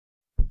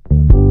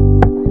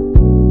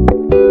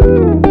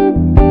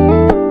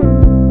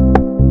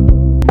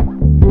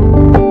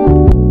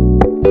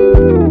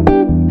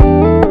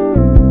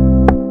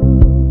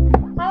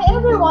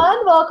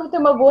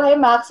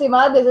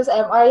Maxima. This is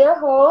MR, your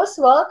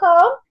host.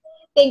 Welcome.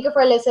 Thank you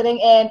for listening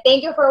in.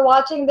 Thank you for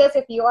watching this.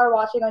 If you are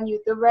watching on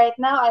YouTube right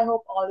now, I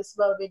hope all is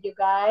well with you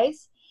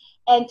guys.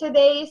 And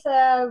today is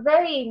a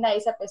very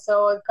nice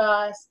episode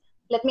because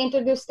let me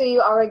introduce to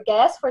you our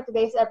guest for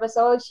today's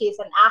episode. She's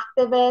an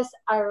activist,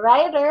 a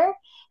writer,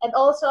 and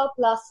also a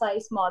plus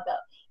size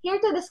model. Here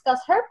to discuss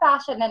her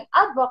passion and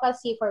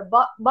advocacy for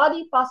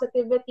body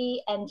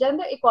positivity and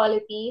gender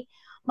equality,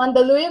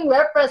 Mandaluyong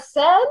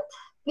represent.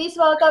 Please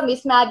welcome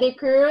Miss Maddie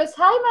Cruz.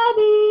 Hi,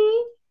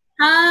 Maddie.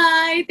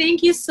 Hi,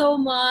 thank you so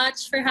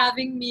much for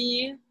having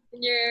me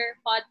in your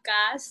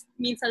podcast.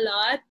 Means a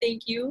lot.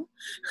 Thank you.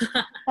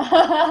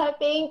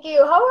 Thank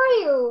you. How are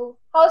you?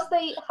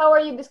 How are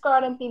you this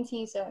quarantine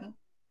season?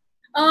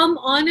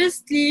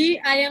 Honestly,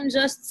 I am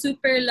just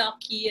super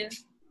lucky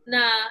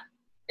na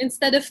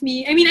instead of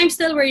me, I mean, I'm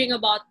still worrying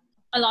about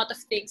a lot of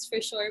things for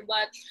sure,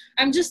 but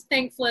I'm just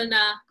thankful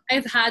na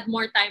I've had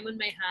more time on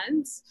my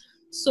hands.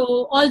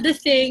 So all the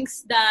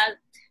things that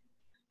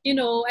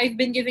I've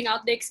been giving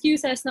out the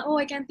excuses na, oh,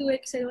 I can't do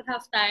it because I don't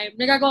have time.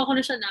 Nagagawa ko na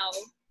siya now.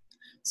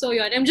 So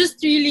yun, I'm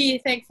just really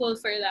thankful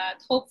for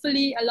that.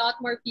 Hopefully, a lot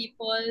more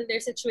people, their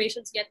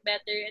situations get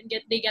better and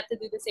they get to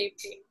do the same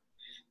thing.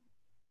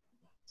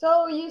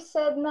 So you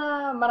said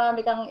na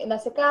marami kang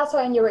inasikaso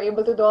and you were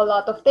able to do a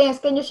lot of things.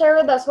 Can you share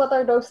with us what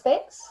are those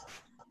things?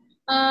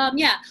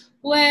 Yeah.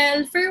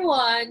 Well, for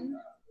one,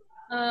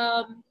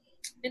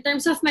 in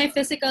terms of my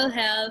physical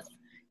health,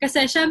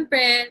 kasi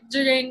syempre,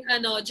 during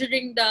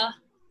the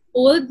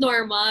old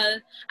normal,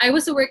 I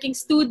was a working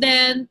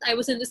student, I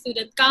was in the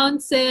student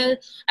council,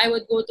 I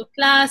would go to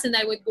class and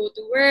I would go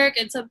to work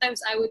and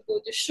sometimes I would go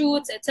to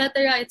shoots,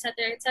 etc.,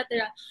 etc.,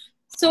 etc.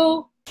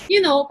 So,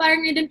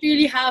 parang I didn't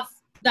really have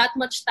that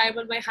much time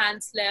on my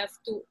hands left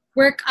to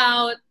work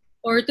out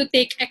or to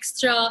pay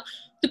extra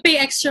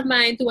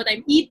mind to what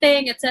I'm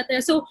eating,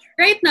 etc. So,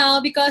 right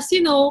now, because,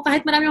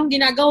 kahit marami akong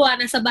ginagawa,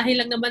 nasa bahay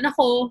lang naman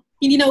ako,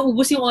 hindi na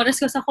uubos yung oras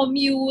ko sa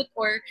commute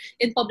or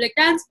in public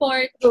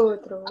transport. True.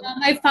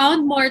 I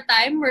found more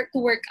time to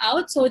work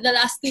out. So, the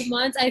last 2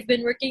 months, I've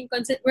been working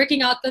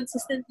out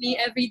consistently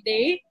every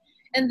day.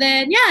 And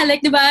then, yeah,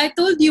 like, diba, I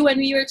told you when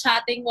we were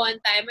chatting one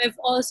time, I've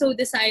also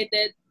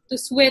decided to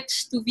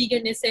switch to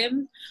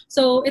veganism.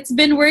 So, it's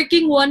been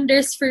working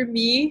wonders for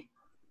me.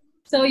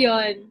 So,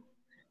 yon.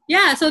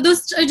 Yeah, so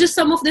those are just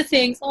some of the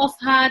things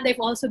offhand.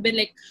 I've also been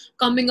like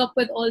coming up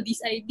with all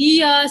these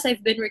ideas.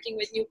 I've been working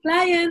with new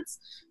clients.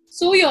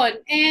 So yon,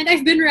 and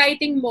I've been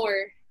writing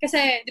more.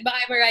 Kasi, di ba,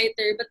 I'm a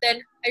writer. But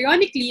then,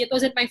 ironically, it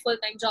wasn't my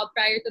full-time job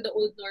prior to the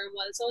old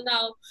normal. So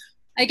now,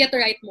 I get to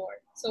write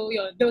more. So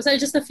yon, those are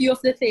just a few of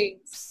the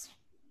things.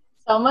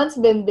 Someone's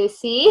been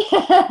busy.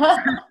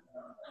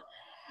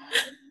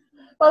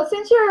 Well,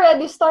 since you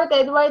already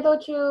started, why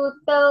don't you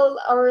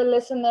tell our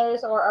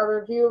listeners or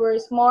our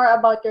viewers more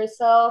about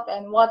yourself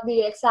and what do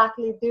you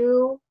exactly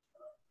do?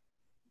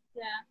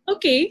 Yeah.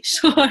 Okay,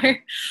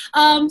 sure.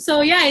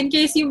 So yeah, in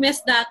case you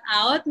missed that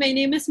out, my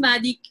name is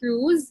Maddie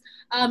Cruz.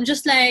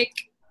 Just like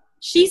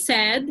she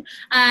said,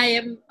 I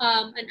am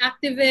an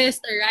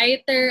activist, a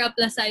writer, a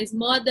plus-size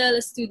model,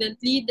 a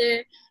student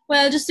leader.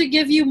 Well, just to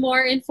give you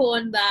more info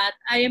on that,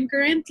 I am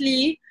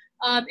currently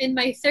in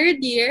my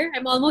 3rd year.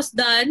 I'm almost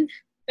done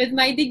with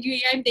my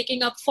degree. I'm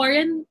taking up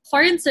foreign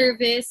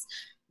service,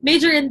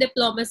 major in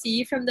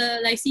diplomacy from the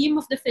Lyceum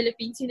of the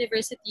Philippines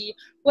University,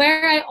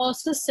 where I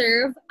also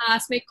serve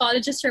as my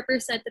college's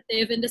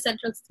representative in the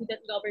Central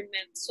Student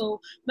Government.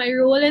 So my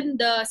role in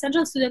the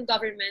Central Student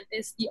Government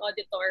is the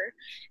auditor.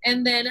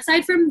 And then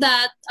aside from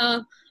that,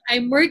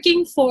 I'm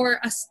working for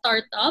a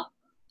startup.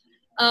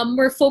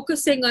 We're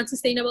focusing on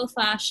sustainable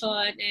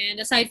fashion. And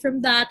aside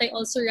from that, I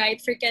also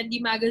write for Candy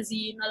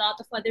Magazine, a lot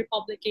of other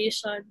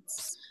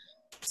publications.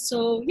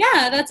 So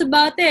yeah, that's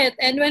about it.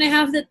 And when I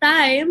have the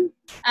time,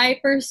 I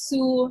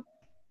pursue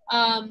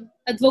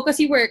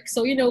advocacy work.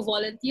 So,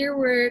 volunteer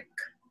work.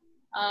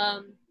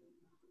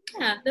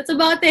 Yeah, that's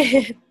about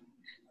it.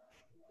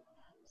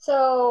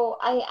 So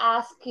I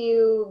asked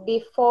you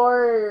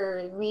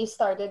before we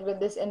started with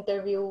this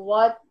interview,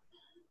 what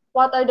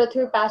are the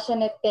 2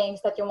 passionate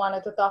things that you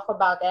wanted to talk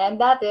about? And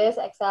that is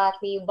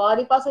exactly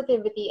body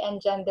positivity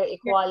and gender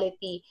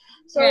equality.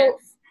 So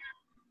Yes.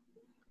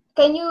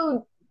 can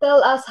you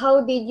tell us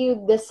how did you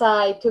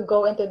decide to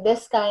go into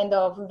this kind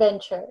of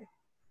venture?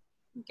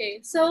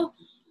 Okay, so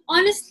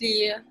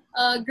honestly,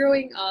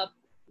 growing up,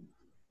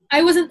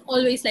 I wasn't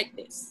always like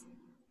this.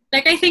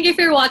 Like, I think if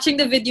you're watching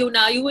the video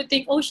now, you would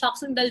think, oh,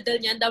 shucks, ang daldal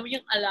niya, ang dami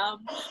niyang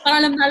alam. Parang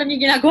alam na alam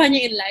niya ginagawa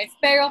niya in life.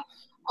 Pero,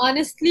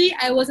 honestly,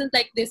 I wasn't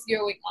like this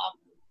growing up.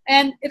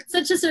 And it's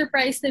such a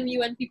surprise to me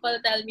when people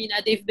tell me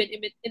that they've been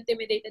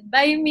intimidated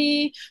by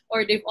me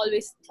or they've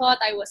always thought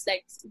I was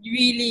like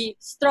really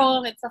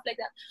strong and stuff like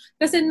that.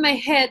 Because in my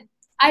head,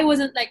 I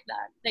wasn't like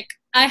that. Like,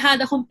 I had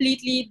a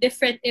completely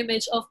different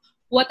image of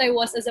what I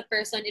was as a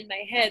person in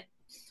my head.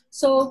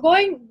 So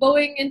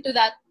going into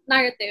that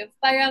narrative,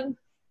 parang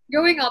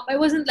growing up, I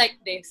wasn't like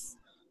this.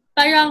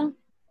 Parang,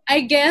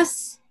 I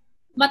guess,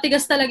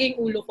 matigas talaga yung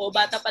ulo ko.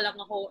 Bata pa lang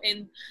ako.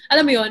 And,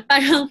 alam mo yun,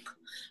 parang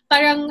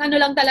parang ano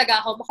lang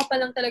talaga ako, makapal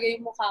lang talaga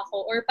yung mukha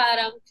ko, or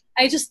parang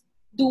I just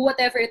do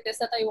whatever it is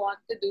that I want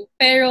to do.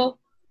 Pero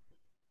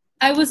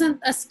I wasn't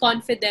as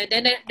confident,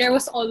 and there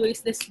was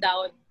always this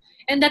doubt.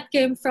 And that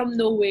came from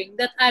knowing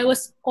that I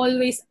was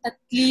always at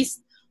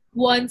least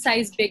one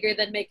size bigger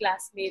than my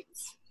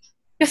classmates.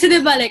 Kasi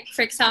diba, like,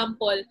 for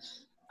example,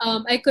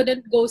 I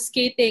couldn't go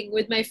skating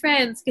with my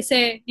friends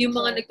kasi yung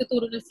mga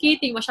nagtuturo ng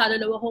skating, masyado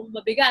daw akong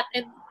mabigat.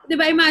 And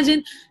diba,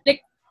 imagine,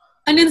 like,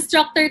 an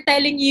instructor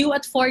telling you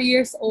at 4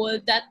 years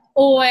old that,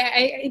 oh,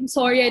 I'm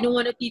sorry, I don't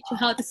want to teach you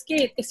how to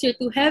skate because you're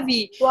too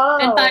heavy.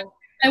 And Wow.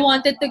 I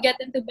wanted to get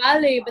into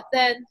ballet, but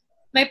then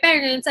my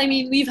parents, I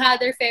mean, we've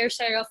had our fair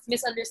share of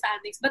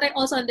misunderstandings, but I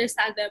also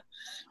understand them.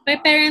 My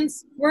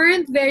parents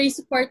weren't very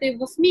supportive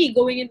of me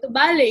going into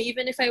ballet,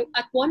 even if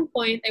at one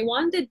point, I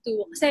wanted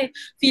to. Kasi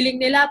feeling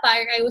nila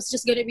parang I was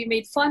just gonna be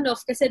made fun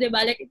of. Kasi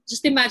diba, like,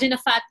 just imagine a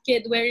fat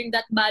kid wearing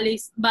that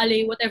ballet,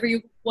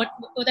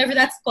 whatever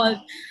that's called.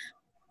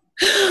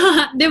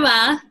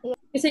 Diba?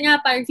 Kasi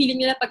nga, parang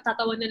feeling nila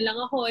pagtatawanan lang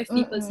ako if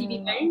people see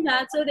me wearing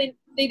that. So they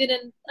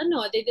didn't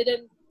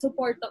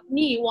support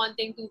me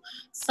wanting to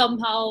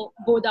somehow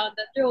go down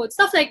that road.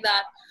 Stuff like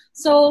that.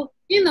 So,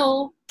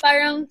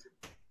 parang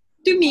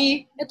to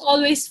me, it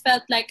always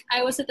felt like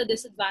I was at a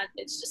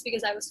disadvantage just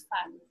because I was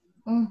fat.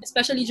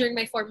 Especially during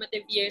my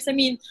formative years. I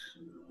mean,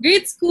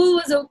 grade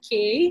school was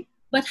okay,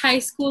 but high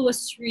school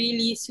was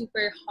really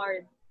super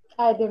hard.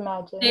 I'd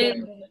imagine.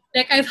 And,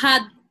 like, I've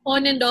had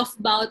on and off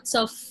bouts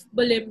of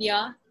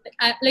bulimia.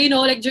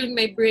 Like during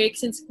my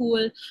breaks in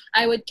school,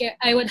 I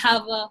would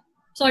have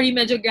sorry,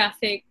 medyo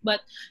graphic,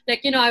 but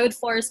like, I would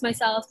force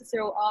myself to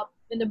throw up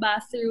in the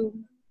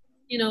bathroom,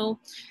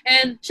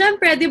 And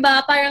syempre, di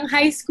ba, parang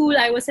high school,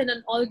 I was in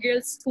an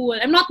all-girls school.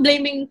 I'm not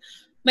blaming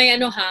my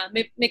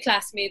my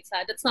classmates.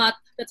 That's not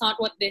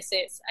what this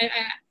is.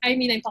 I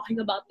mean, I'm talking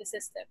about the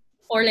system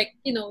or like,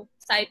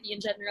 society in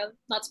general,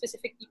 not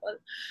specific people.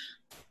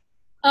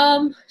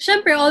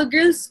 Syempre,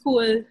 all-girls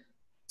school.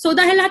 So,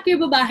 dahil lahat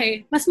yung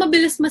babae, mas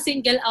mabilis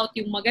ma-single out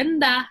yung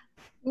maganda,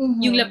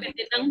 yung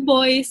lapitin ng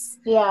boys,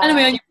 alam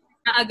mo yun, yung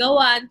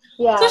naagawan.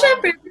 Yeah. So,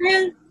 syempre,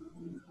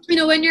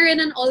 when you're in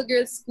an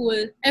all-girls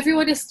school,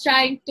 everyone is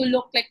trying to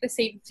look like the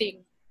same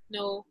thing.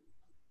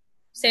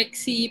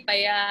 Sexy,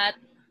 payat,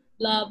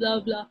 blah, blah,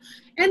 blah.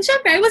 And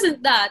syempre, I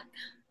wasn't that.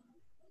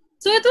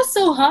 So, it was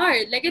so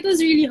hard. Like, it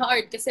was really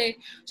hard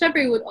kasi,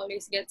 syempre, you would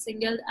always get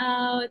singled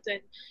out when,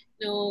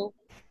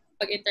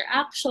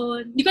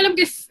 pag-interaction. Hindi ko alam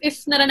if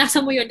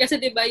naranasan mo yun kasi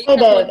diba, I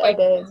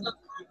did.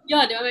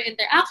 Yun, diba, may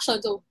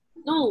interaction. So,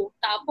 no.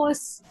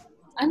 Tapos,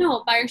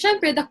 parang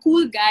syempre, the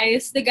cool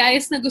guys, the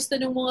guys na gusto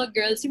ng mga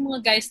girls, yung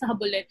mga guys na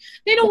habulin,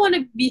 they don't want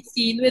to be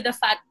seen with a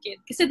fat kid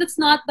kasi that's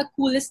not the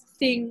coolest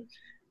thing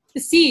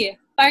to see.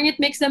 Parang it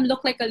makes them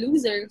look like a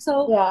loser.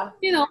 So,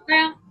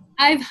 parang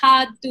I've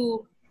had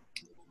to,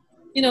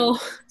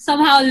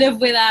 somehow live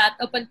with that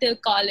up until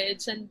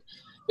college. And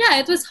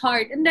yeah, it was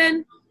hard. And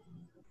then,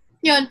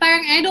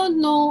 parang I don't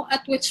know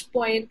at which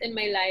point in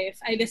my life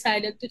I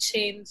decided to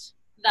change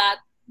that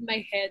in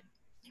my head.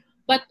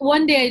 But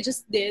one day I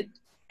just did.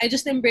 I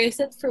just embraced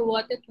it for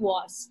what it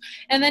was.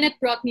 And then it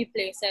brought me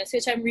places,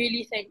 which I'm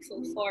really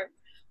thankful for.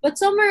 But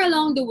somewhere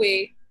along the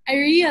way, I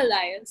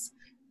realized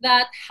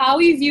that how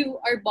we view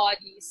our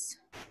bodies,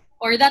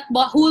 or that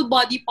whole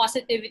body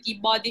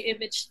positivity, body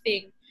image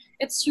thing,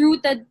 it's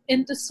rooted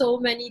into so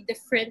many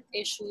different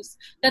issues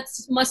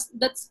that's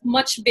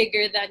much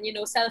bigger than,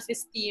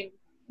 self-esteem.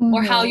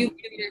 Or how you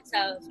view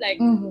yourself. Like,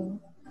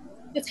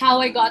 that's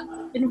how I got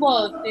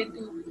involved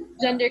into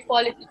gender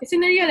equality. Kasi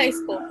na-realize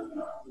ko,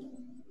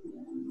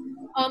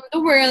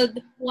 the world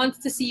wants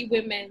to see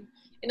women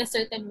in a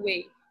certain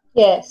way.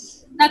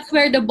 Yes. That's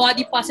where the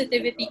body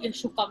positivity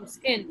issue comes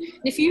in.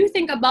 And if you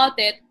think about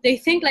it, they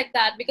think like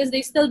that because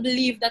they still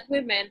believe that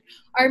women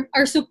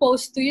are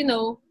supposed to,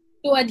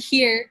 to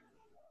adhere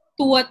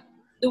to what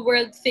the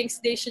world thinks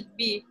they should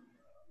be.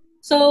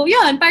 So,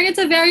 and parang it's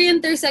a very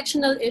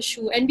intersectional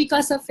issue. And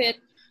because of it,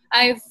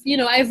 I've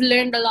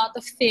learned a lot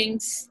of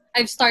things.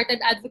 I've started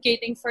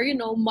advocating for,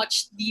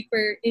 much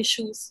deeper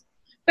issues.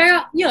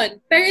 Pero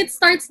it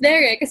starts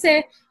there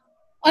kasi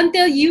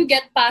until you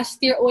get past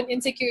your own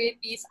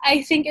insecurities,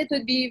 I think it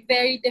would be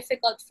very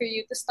difficult for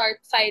you to start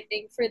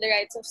fighting for the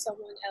rights of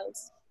someone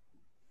else.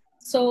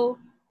 So,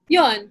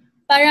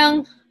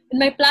 parang in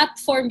my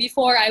platform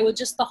before, I would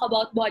just talk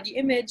about body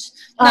image.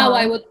 Now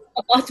I would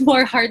talk about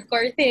more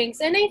hardcore things.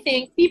 And I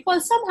think people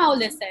somehow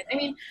listen. I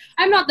mean,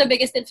 I'm not the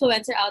biggest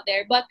influencer out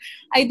there, but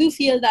I do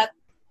feel that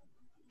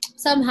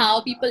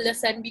somehow people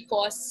listen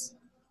because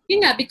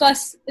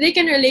they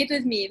can relate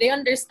with me. They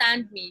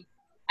understand me.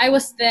 I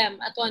was them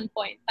at one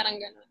point.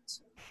 Parang ganun.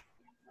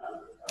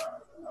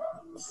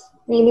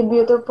 Really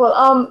beautiful.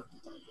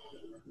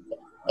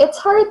 It's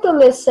hard to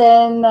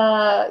listen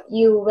na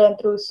you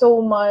went through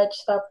so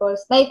much,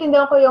 tapos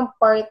naiintindihan ko yung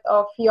part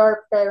of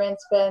your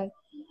parents when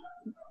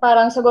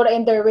parang siguro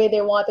in their way they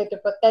wanted to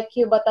protect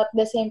you, but at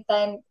the same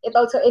time it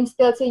also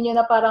instills in you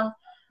na parang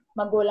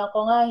magulang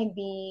ko nga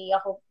hindi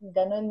ako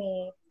ganun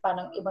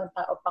parang ibang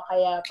tao pa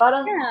kaya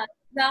parang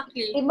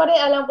Exactly. Di mo rin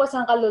alam kung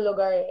saan ka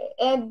lulugar eh.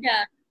 And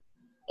Yeah.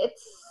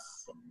 it's,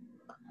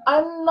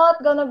 I'm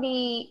not gonna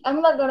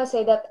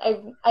say that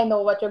I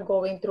know what you're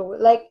going through.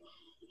 Like,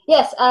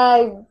 yes,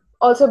 I've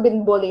also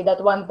been bullied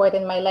at one point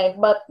in my life,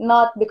 but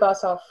not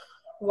because of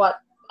what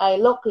I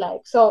look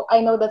like. So I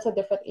know that's a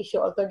different issue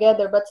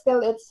altogether, but still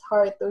it's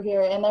hard to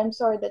hear, and I'm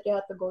sorry that you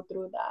had to go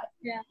through that.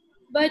 Yeah.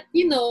 But,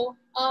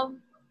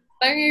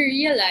 parang I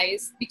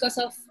realized because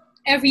of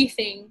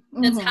everything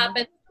that's Mm-hmm.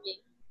 happened to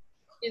me,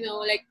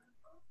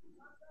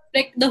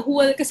 like the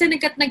whole, kasi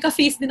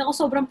nagka-face din ako,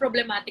 sobrang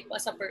problematic ko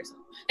as a person.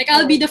 Like,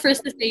 I'll be Right. the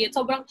first to say it.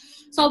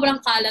 Sobrang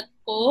kalat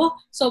ko.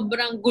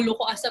 Sobrang gulo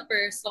ko as a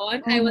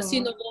person. Mm-hmm. I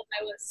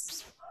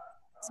was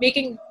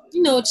making,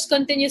 just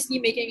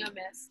continuously making a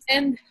mess.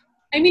 And,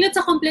 I mean, it's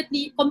a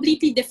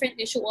completely different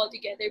issue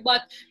altogether.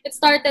 But it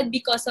started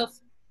because of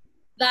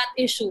that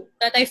issue,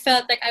 that I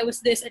felt like I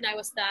was this and I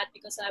was that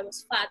because I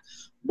was fat.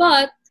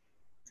 But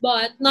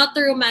not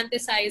to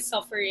romanticize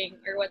suffering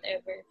or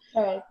whatever.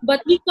 Right.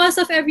 But because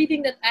of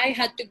everything that I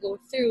had to go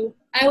through,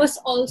 I was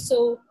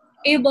also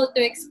able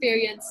to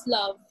experience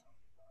love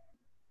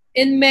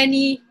in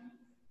many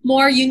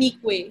more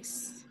unique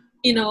ways.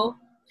 You know?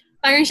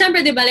 Parang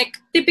syempre, di ba, like,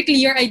 typically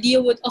your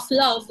idea of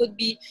love would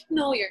be,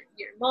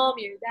 your mom,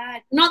 your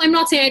dad. I'm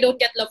not saying I don't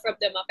get love from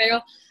them, pero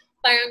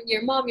parang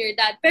your mom, your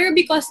dad. Pero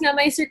because nga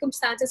my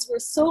circumstances were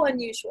so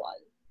unusual,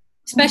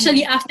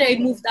 especially Mm-hmm. after I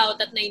moved out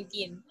at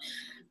 19.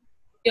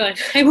 Yun,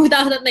 I moved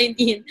out at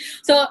 19.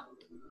 So,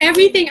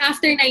 everything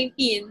after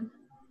 19,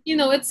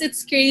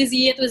 it's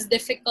crazy. It was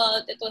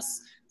difficult. It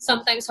was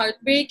sometimes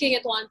heartbreaking.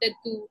 It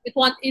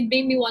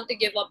made me want to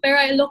give up. But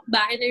I look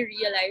back and I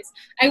realize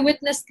I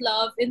witnessed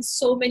love in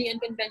so many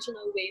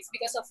unconventional ways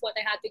because of what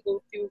I had to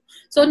go through.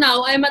 So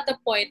now I'm at the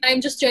point,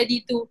 I'm just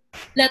ready to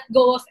let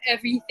go of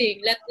everything,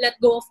 let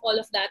go of all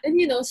of that, and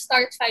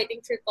start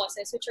fighting for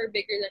causes which are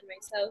bigger than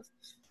myself.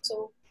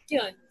 So,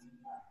 yun.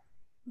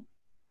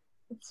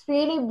 It's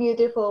really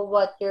beautiful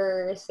what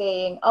you're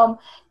saying.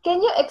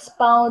 Can you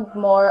expound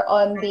more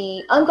on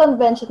the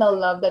unconventional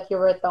love that you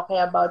were talking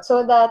about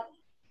so that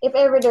if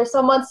ever there's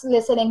someone's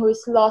listening who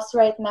is lost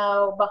right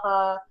now,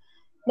 baka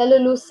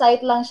nalulose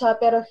sight lang siya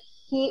pero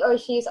he or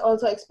she is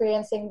also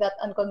experiencing that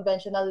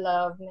unconventional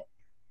love.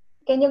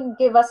 Can you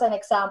give us an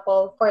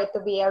example for it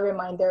to be a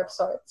reminder of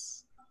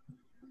sorts?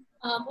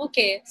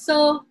 Okay,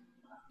 so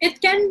it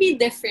can be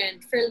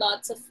different for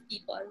lots of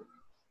people.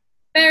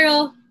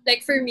 Pero,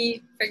 like for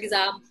me, for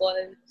example,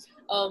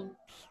 um,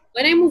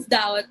 when I moved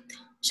out,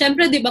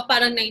 syempre, di ba,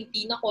 parang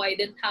 19 ako, I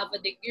didn't have a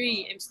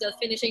degree. I'm still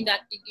finishing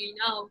that degree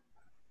now.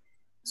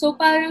 So,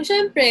 parang,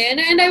 syempre,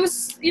 and I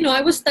was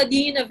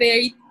studying in a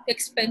very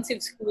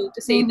expensive school,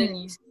 to say the Mm-hmm.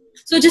 least.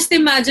 So, just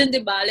imagine,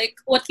 di ba, like,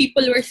 what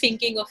people were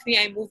thinking of me.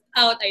 I moved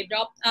out, I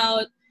dropped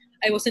out,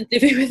 I wasn't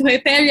living with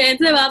my parents,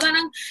 di ba?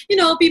 Parang,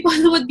 people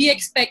would be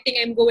expecting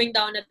I'm going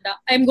on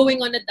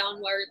a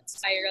downward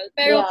spiral.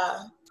 Pero,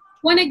 Yeah.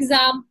 one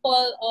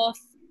example of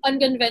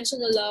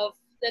unconventional love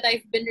that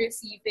I've been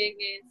receiving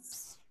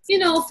is,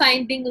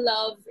 finding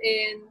love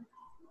in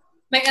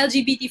my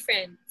LGBT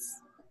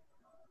friends.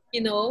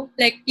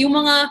 Like yung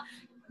mga,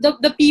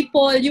 the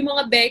people, yung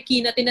mga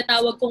Becky na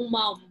tinatawag kong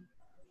mom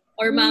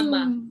or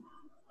mama.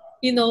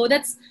 Mm.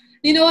 That's,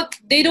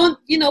 they don't,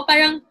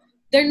 parang,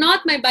 they're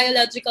not my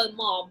biological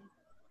mom,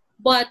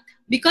 but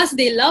because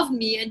they love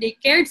me and they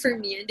cared for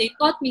me and they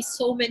taught me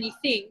so many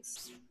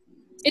things,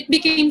 it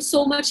became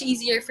so much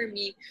easier for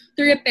me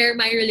to repair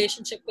my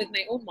relationship with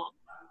my own mom.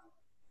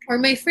 Or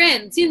my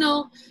friends,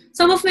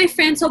 some of my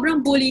friends,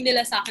 sobrang bully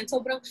nila sa akin.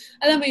 Sobrang,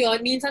 alam mo yon,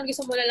 minsan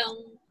gusto mo na lang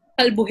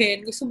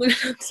kalbuhin, gusto mo na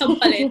lang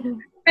sampalin.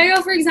 Pero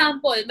for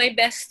example, my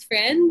best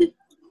friend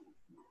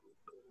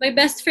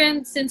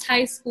since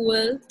high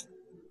school,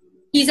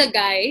 he's a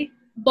guy,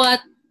 but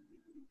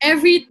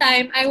every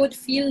time I would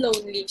feel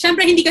lonely.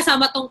 Syempre, hindi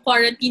kasama tong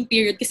quarantine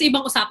period kasi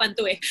ibang usapan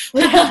to eh.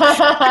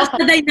 Just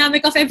the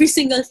dynamic of every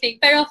single thing.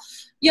 Pero,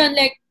 yun,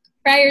 like,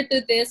 prior to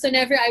this,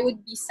 whenever I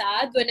would be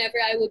sad, whenever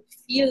I would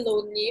feel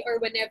lonely,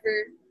 or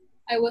whenever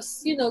I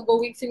was,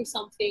 going through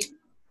something,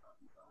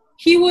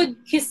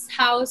 his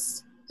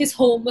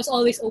home was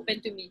always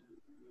open to me.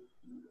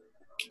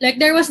 Like,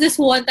 there was this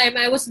one time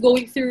I was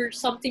going through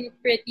something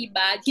pretty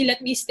bad. He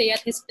let me stay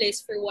at his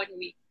place for 1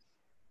 week.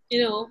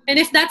 And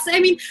if that's,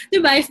 I mean,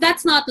 diba, if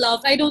that's not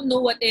love, I don't know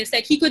what is.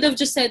 Like, he could have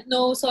just said,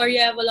 no, sorry,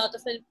 I have a lot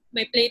of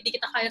my plate, di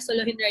kita kaya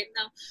solohin right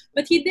now.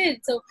 But he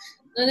did. So,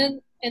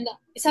 and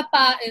isa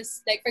pa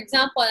is, like, for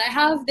example, I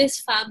have this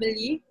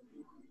family.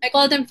 I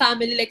call them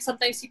family. Like,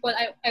 sometimes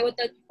I would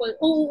tell people,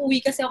 oh,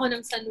 uuwi kasi ako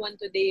ng San Juan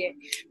today eh.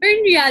 But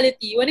in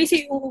reality, when I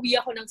say uuwi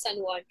ako ng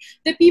San Juan,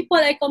 the people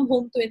I come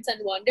home to in San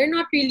Juan, they're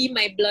not really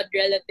my blood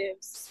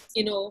relatives,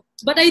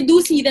 But I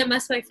do see them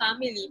as my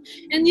family.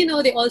 And,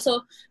 they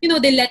also,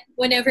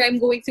 whenever I'm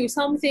going through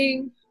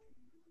something,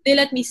 they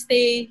let me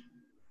stay,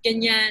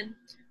 ganyan.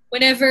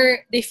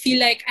 Whenever they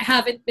feel like I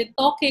haven't been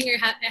talking or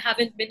I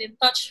haven't been in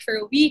touch for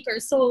a week or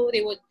so,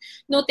 they would,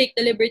 take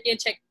the liberty and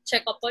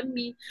check up on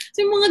me.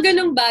 So, yung mga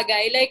ganong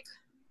bagay, like,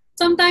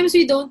 sometimes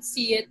we don't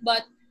see it,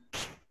 but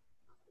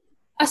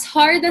as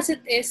hard as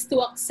it is to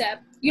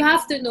accept, you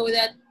have to know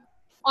that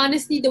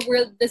honestly, the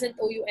world doesn't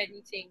owe you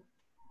anything.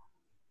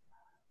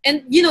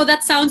 And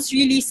that sounds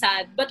really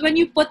sad, but when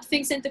you put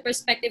things into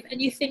perspective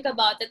and you think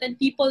about it, and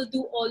people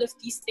do all of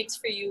these things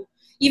for you,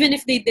 even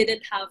if they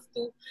didn't have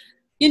to,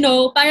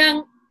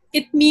 parang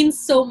it means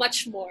so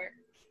much more.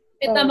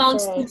 It Right,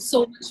 amounts to right.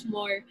 so much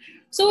more.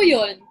 So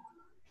yun.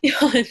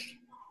 Yun.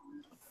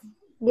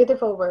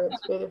 Beautiful words,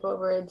 beautiful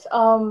words.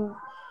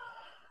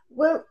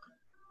 Well,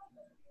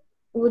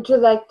 would you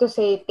like to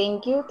say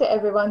thank you to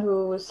everyone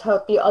who's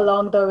helped you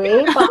along the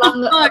way? Of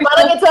Parang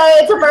course.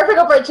 it's a perfect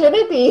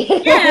opportunity.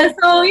 Yeah,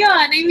 so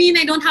yun. I mean,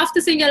 I don't have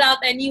to single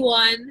out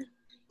anyone.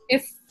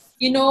 If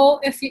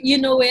if you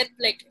know it,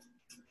 like,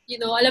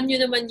 alam nyo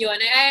naman yun.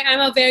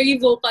 I'm a very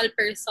vocal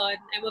person.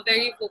 I'm a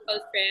very vocal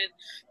friend.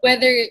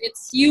 Whether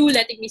it's you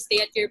letting me stay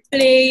at your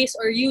place,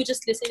 or you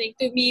just listening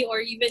to me, or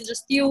even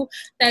just you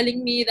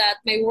telling me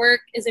that my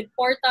work is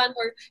important,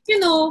 or,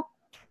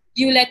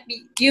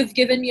 you've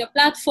given me a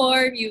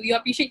platform, you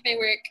appreciate my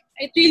work.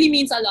 It really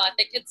means a lot.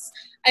 Like,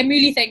 I'm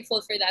really thankful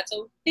for that.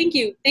 So thank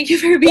you. Thank you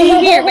for being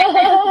here. My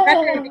life is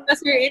better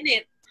because we're in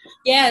it.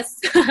 Yes.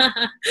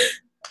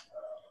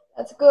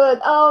 That's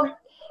good.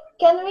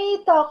 Can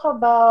we talk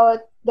about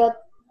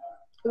that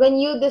when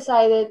you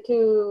decided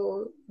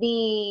to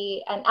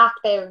be an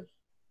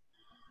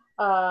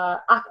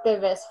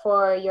activist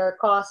for your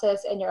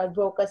causes and your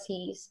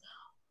advocacies?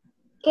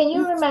 Can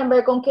you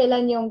remember kung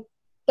kailan yung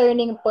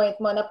turning point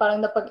mo na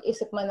parang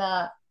napag-isip mo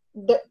na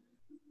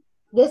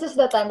this is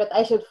the time that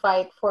I should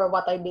fight for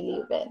what I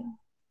believe in?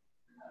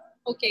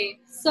 Okay,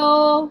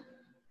 so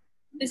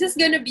this is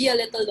gonna be a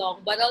little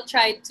long, but I'll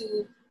try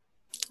to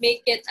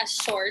make it as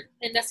short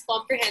and as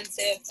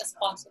comprehensive as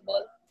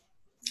possible.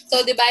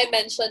 So, di ba, I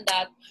mentioned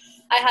that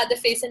I had a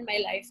phase in my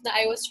life na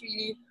I was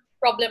really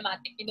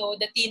problematic,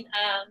 the teen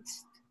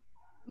angst.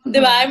 Di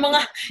ba? Yung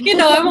mga, yung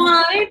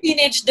mga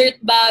teenage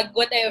dirtbag,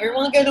 whatever,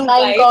 mga ganung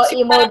Time ko, vibes.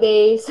 emo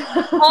days.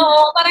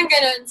 Oo, parang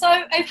ganun. So,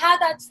 I've had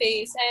that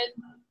phase, and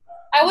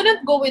I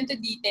wouldn't go into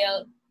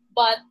detail,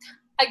 but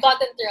I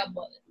got in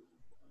trouble.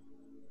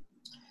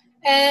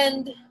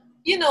 And,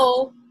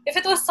 if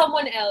it was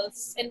someone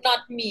else and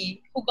not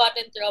me who got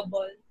in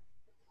trouble,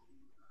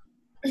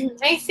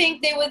 I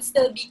think they would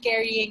still be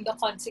carrying the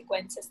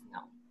consequences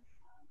now.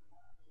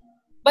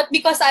 But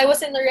because I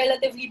was in a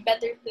relatively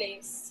better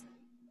place,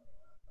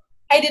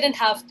 I didn't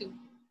have to.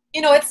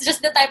 It's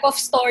just the type of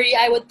story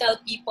I would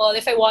tell people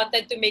if I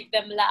wanted to make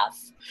them laugh.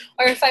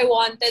 Or if I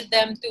wanted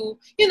them to,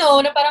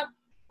 na parang,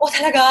 oh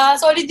talaga,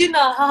 solid yun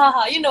na, ha ha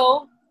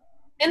ha,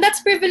 And that's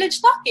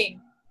privilege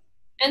talking.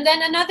 And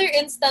then another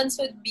instance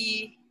would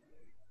be,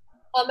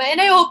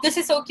 and I hope this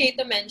is okay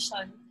to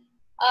mention,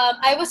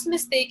 I was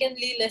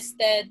mistakenly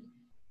listed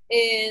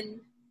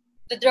in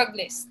the drug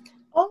list.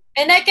 Oh.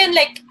 And I can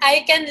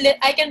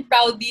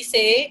proudly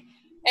say,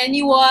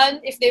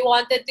 anyone, if they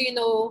wanted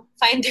to,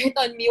 find dirt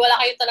on me, wala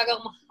kayo talagang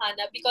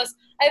makahanap, because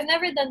I've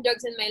never done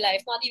drugs in my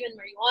life, not even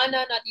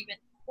marijuana, not even,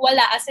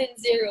 wala, as in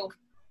zero.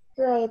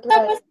 Right.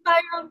 Tapos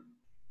parang,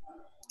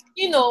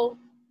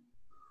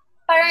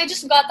 parang I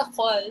just got a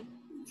call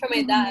from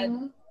my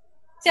dad.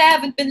 Kasi I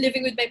haven't been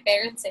living with my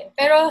parents eh.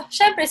 Pero,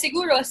 syempre,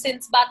 siguro,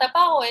 since bata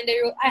pa ako and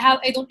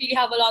I don't really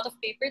have a lot of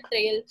paper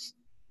trail,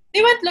 they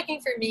went looking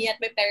for me at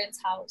my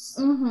parents' house.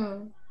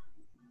 Mm-hmm.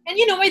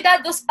 And my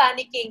dad was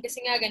panicking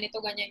kasi nga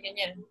ganito, ganyan,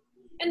 ganyan.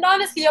 And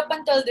honestly, up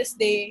until this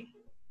day,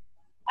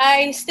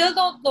 I still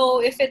don't know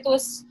if it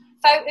was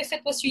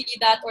really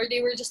that or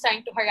they were just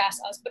trying to harass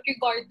us. But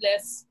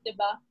regardless,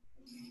 diba?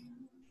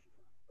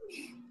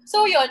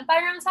 So yun,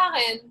 parang sa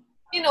akin,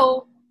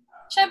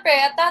 syempre,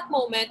 at that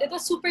moment, it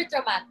was super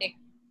traumatic.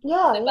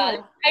 Yeah, diba?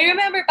 yeah. I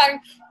remember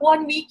parang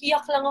 1 week,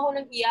 iyak lang ako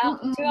ng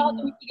iyak. Kasi ako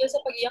tumitigil sa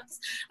pag-iyak.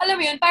 Tapos, alam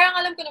mo yun, parang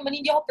alam ko naman,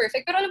 hindi ako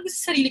perfect. Pero alam ko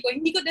sa sarili ko,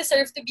 hindi ko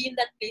deserve to be in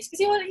that place.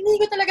 Kasi hindi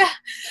ko talaga,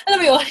 alam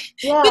mo yun,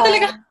 Yeah. hindi ko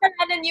talaga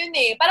kasalanan yun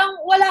eh. Parang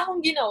wala akong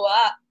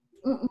ginawa.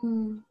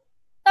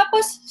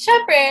 Tapos,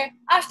 syempre,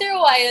 after a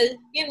while,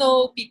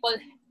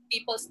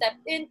 people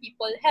stepped in,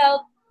 people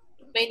helped.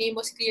 My name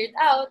was cleared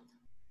out.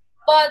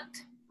 But,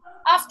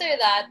 after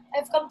that,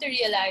 I've come to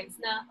realize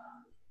na,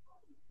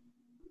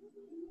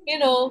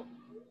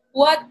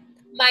 what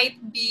might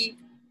be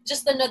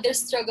just another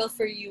struggle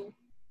for you.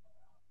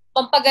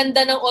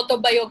 Pampaganda ng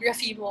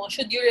autobiography mo,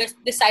 should you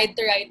decide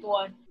to write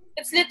one.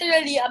 It's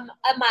literally a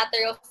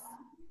matter of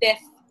death.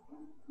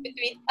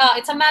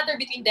 It's a matter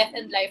between death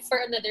and life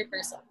for another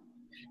person.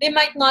 They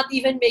might not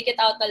even make it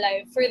out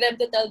alive for them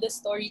to tell the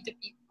story to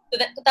people,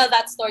 to tell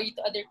that story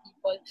to other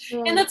people.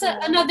 Right, and that's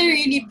another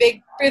really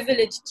big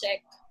privilege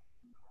check.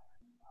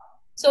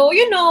 So,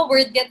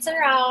 word gets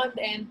around,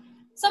 and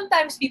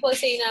sometimes people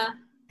say na,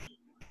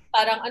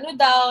 parang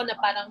na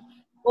parang,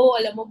 oh,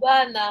 alam mo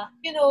ba na,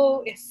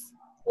 if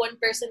one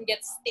person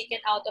gets taken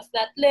out of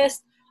that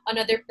list,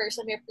 another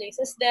person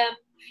replaces them.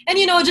 And,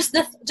 just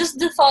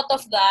the thought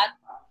of that,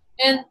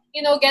 and,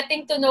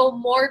 getting to know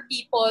more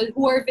people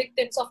who are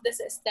victims of the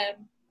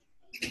system,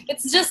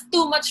 it's just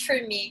too much for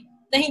me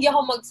na hindi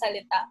ako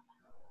magsalita.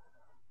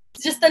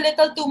 It's just a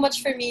little too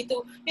much for me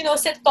to,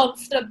 sit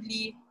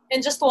comfortably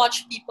and just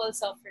watch people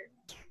suffer.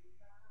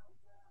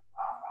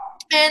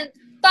 And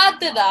to add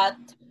to that,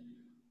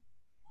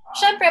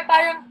 syempre,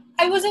 parang,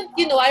 I wasn't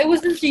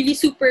really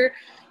super,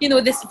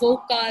 this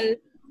vocal,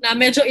 na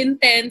medyo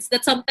intense,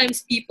 that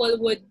sometimes people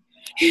would,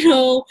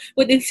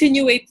 would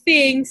insinuate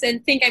things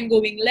and think I'm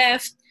going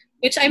left,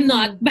 which I'm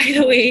not, by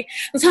the way.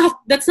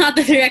 That's not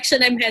the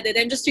direction I'm headed.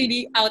 I'm just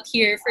really out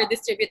here for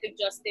distributive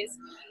justice.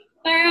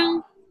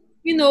 Parang,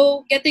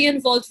 getting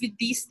involved with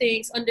these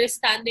things,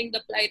 understanding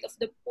the plight of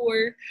the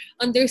poor,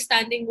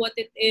 understanding what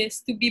it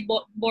is to be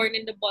born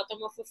in the bottom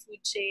of a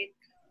food chain.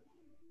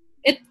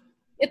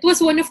 It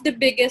was one of the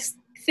biggest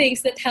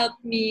things that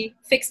helped me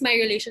fix my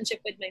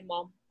relationship with my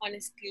mom,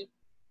 honestly.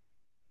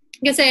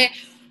 Kasi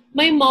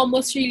my mom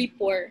was really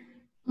poor.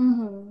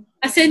 Mm-hmm.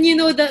 As in,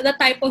 the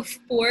type of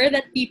poor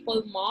that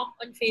people mock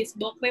on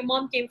Facebook. My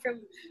mom came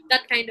from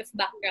that kind of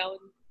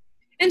background.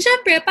 And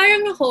syempre,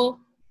 parang ako,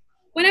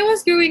 when I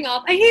was growing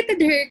up, I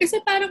hated her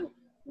kasi parang,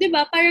 di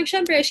ba, parang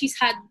syempre, she's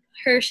had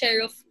her share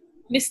of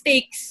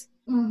mistakes.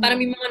 Mm-hmm. Parang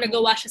may mga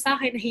nagawa siya sa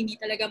akin na hindi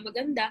talaga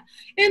maganda.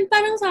 And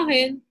parang sa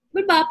akin,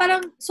 diba,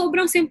 parang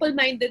sobrang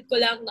simple-minded ko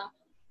lang na,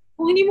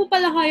 kung hindi mo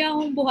pala kaya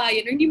akong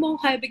buhayin or hindi mo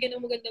akong kaya bigyan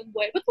ng magandang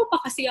buhay, ba't mo pa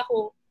kasi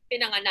ako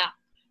pinanganak?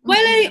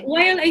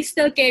 While I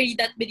still carry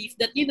that belief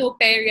that,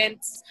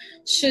 parents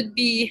should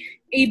be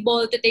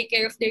able to take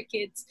care of their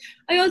kids,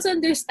 I also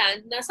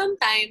understand na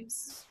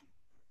sometimes,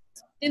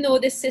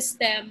 this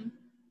system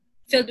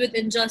filled with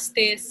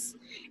injustice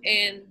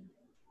and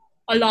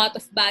a lot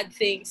of bad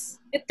things,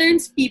 it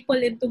turns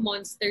people into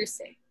monsters.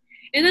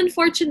 And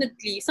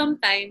unfortunately,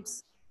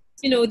 sometimes,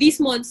 these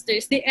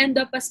monsters, they end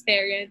up as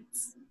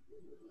parents.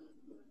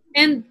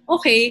 And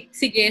okay,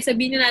 sige,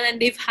 sabihin natin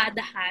they've had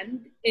a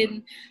hand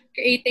in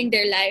creating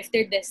their life,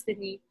 their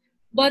destiny.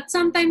 But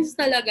sometimes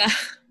talaga,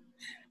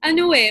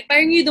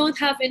 parang you don't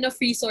have enough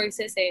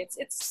resources.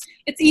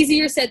 It's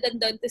easier said than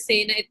done to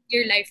say na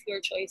your life, your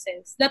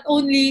choices. That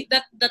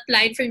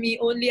line for me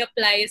only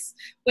applies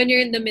when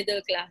you're in the middle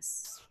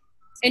class.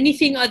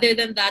 Anything other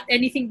than that,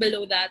 anything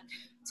below that,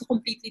 it's a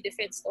completely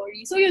different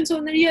story. So yun,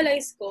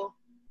 na-realize ko,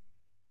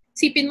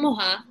 sipin mo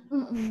ha,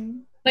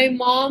 my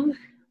mom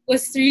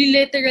was really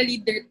literally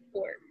dirt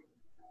poor.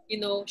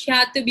 She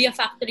had to be a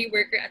factory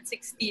worker at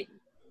 16.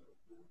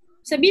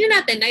 Sabihin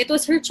natin na it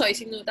was her choice,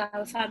 to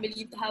have a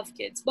family, to have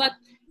kids. But,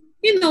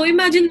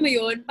 imagine mo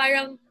yun,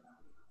 parang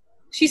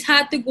she's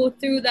had to go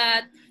through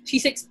that.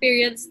 She's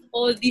experienced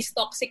all these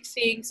toxic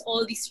things,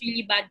 all these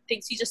really bad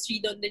things you just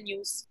read on the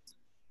news.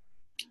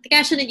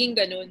 Kaya siya naging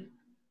ganun.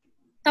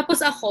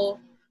 Tapos ako,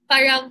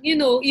 parang,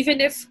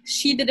 even if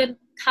she didn't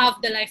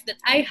have the life that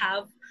I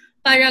have,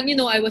 parang,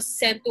 I was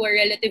sent to a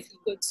relatively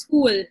good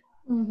school.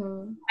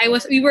 Mm-hmm.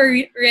 We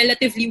were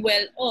relatively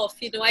well off.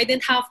 I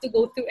didn't have to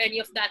go through any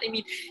of that. I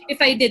mean, if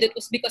I did, it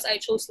was because I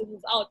chose to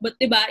move out. But,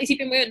 diba,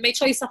 isipin mo yun, may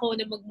choice ako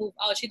na mag-move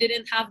out. She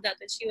didn't have that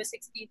when she was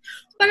 16.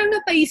 So, parang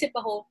napaisip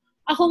ako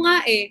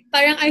nga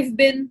parang I've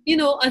been,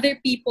 other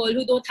people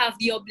who don't have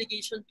the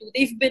obligation to,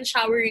 they've been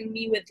showering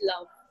me with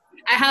love.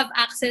 I have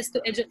access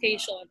to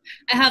education.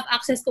 I have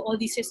access to all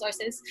these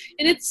resources.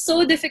 And it's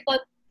so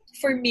difficult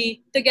for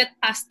me to get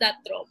past that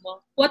trauma.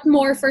 What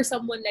more for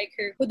someone like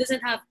her who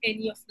doesn't have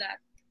any of that?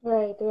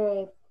 Right.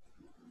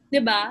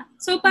 Diba?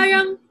 So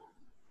parang,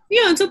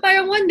 so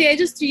parang one day I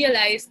just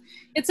realized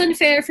it's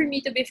unfair for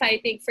me to be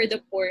fighting for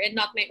the poor and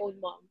not my own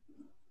mom.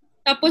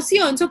 Tapos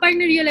yun, so parang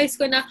na-realize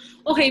ko na,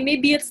 okay,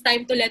 maybe it's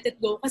time to let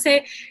it go.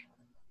 Kasi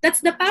that's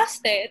the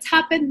past It's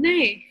happened na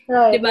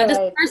Right, diba? right.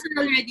 The person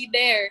already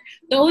there.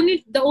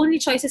 The only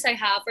choices I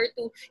have are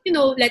to,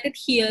 let it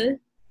heal.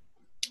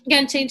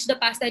 Can't change the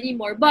past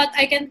anymore. But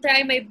I can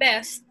try my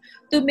best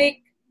to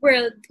make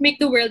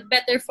the world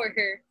better for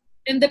her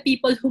and the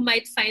people who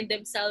might find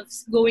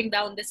themselves going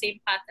down the same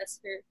path as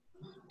her.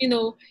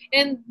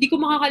 And di ko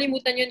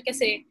makakalimutan yun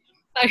kasi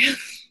parang,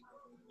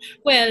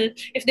 well,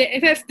 if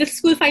the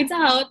school finds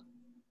out,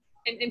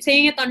 I'm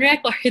saying it on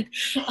record,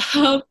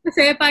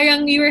 kasi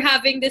parang we were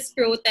having this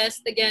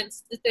protest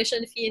against the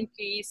tuition fee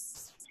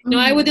increase.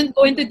 I wouldn't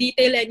go into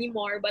detail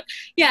anymore, but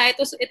yeah, it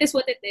is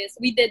what it is.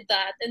 We did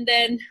that. And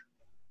then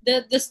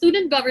the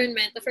student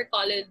government of our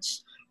college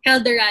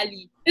held a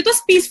rally. It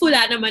was peaceful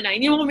naman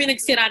Hindi mo kami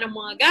nagsira ng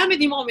mga gamit,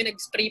 hindi mo kami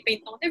nag-spray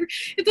paint, whatever.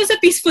 It was a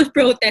peaceful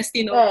protest,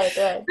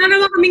 Right.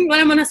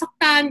 Wala naman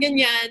nasaktan,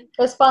 ganyan.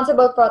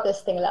 Responsible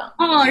protesting lang.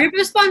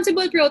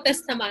 Responsible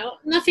protest naman.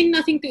 Nothing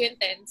too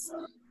intense.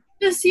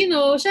 Just,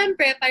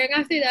 syempre, parang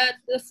after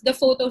that, the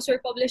photos were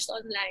published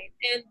online.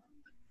 And,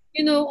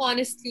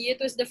 honestly,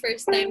 it was the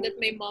first time that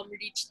my mom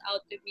reached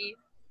out to me.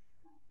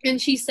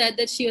 And she said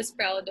that she was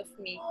proud of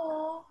me.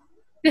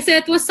 Kasi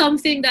it was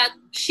something that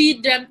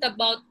she dreamt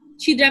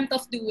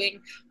of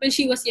doing when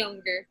she was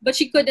younger. But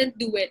she couldn't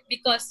do it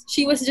because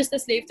she was just a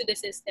slave to the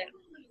system.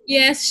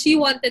 Yes, she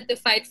wanted to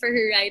fight for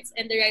her rights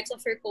and the rights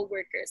of her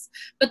co-workers.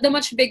 But the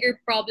much bigger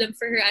problem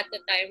for her at the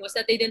time was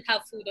that they didn't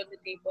have food on the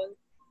table.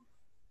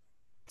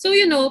 So,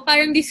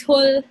 parang this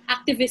whole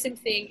activism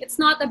thing, it's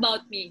not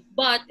about me,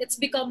 but it's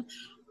become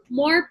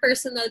more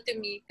personal to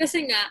me.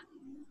 Kasi nga,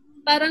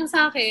 parang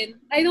sa akin,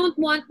 I don't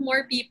want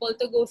more people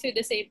to go through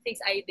the same things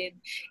I did.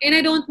 And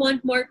I don't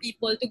want more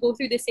people to go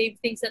through the same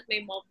things that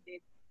my mom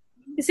did.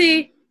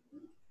 Kasi,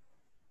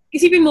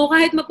 isipin mo,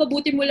 kahit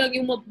mapabuti mo lang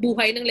yung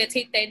buhay ng, let's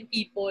say, 10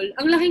 people,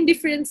 ang laking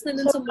difference na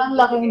nun sa Sobrang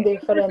mundo. laking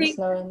difference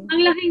nun.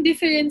 Ang laking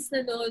difference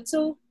na nun.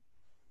 So,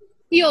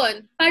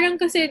 yun. Parang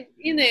kasi,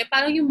 yun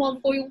parang yung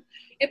mom ko yung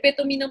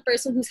epitome ng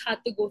person who's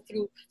had to go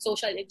through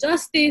social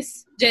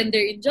injustice, gender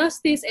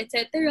injustice,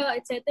 etc.,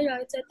 etc.,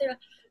 etc.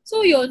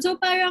 So, yun.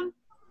 So, parang,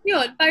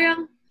 yun.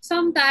 Parang,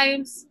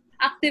 sometimes,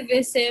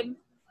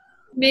 activism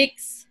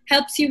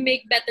helps you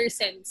make better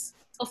sense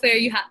of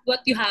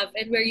what you have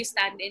and where you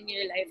stand in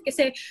your life.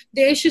 Kasi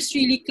the issues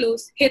really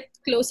hit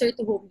closer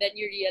to home than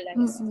you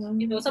realize.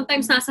 Mm-hmm. You know,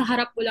 sometimes nasa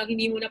harap mo lang,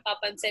 hindi mo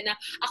napapansin na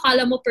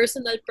akala mo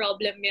personal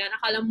problem yan,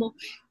 akala mo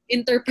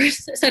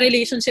sa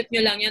relationship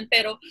nyo lang yan,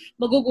 pero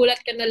magugulat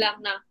ka na lang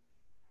na,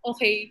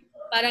 okay,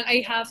 parang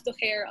I have to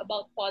care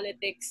about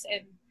politics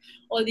and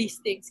all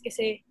these things.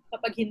 Kasi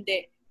kapag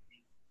hindi,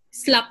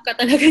 slap ka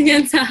talaga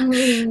niyan sa,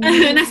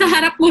 nasa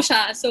harap mo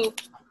siya. So,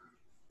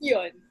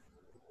 yun.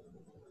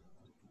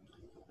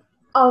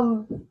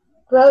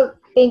 Well,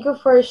 thank you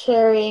for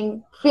sharing.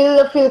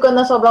 Feel ko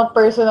na sobrang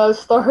personal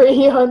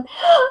story yun.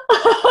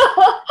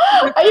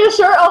 Are you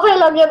sure okay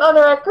lang yan on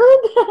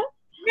record?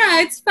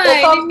 Yeah, it's fine.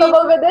 You're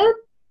comfortable with it?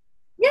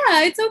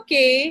 Yeah, it's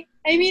okay.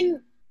 I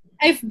mean,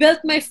 I've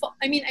built I'm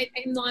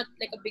not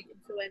like a big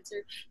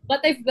influencer,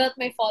 but I've built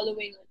my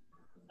following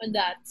on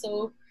that.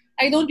 So,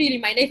 I don't really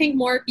mind. I think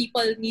more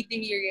people need to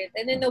hear it.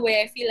 And in a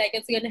way, I feel like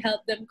it's gonna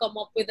help them come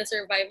up with a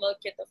survival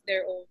kit of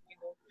their own, you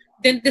know.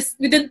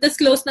 We didn't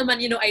disclose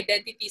naman, you know,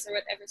 identities or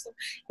whatever. So,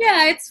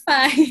 yeah, it's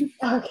fine.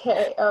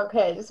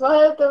 Okay. Just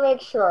wanted to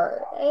make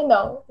sure. You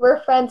know,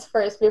 we're friends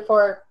first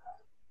before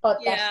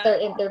podcaster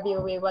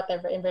interviewee,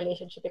 whatever in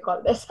relationship you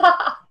call this.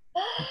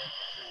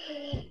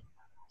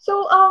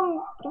 So,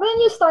 when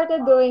you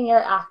started doing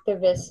your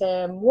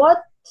activism,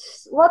 what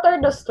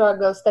are the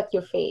struggles that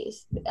you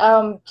faced?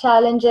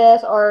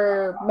 Challenges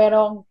or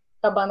merong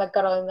ka bang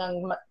nagkaroon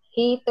ng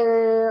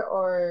hater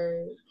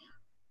or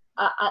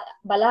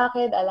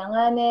balakid,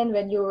 alanganin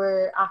when you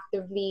were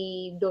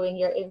actively doing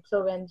your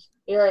influential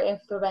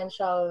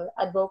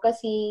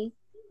advocacy?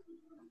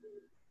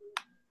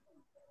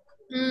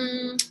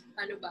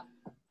 Ano ba?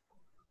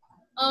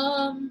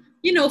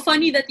 You know,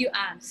 funny that you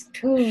asked.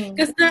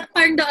 Because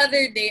parang the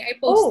other day, I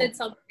posted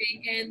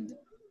something and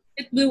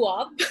it blew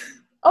up.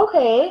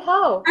 Okay,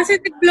 how? Kasi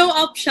nag-blow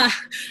up siya.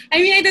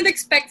 I mean, I didn't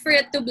expect for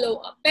it to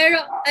blow up.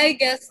 Pero I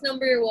guess,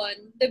 number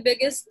one, the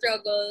biggest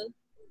struggle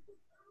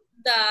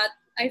that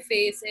I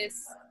face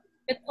is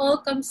it all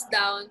comes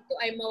down to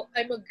I'm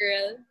a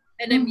girl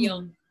and I'm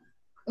young.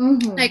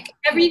 Mm-hmm. Like,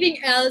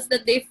 everything else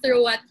that they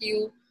throw at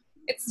you,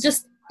 it's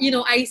just, you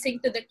know, icing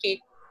to the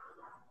cake.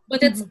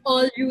 But it's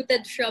all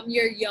rooted from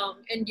you're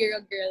young and you're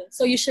a girl.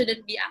 So you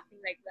shouldn't be acting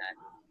like that.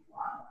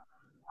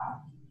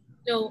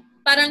 No,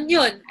 parang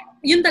yun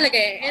talaga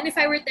eh. And if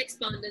I were to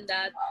expound on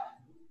that,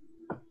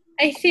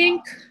 I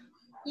think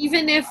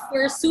even if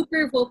we're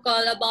super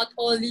vocal about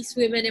all these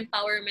women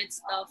empowerment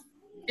stuff,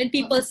 and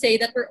people say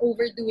that we're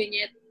overdoing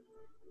it,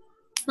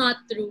 it's not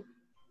true.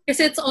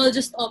 Kasi it's all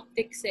just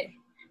optics eh.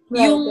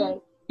 Right.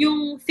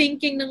 Yung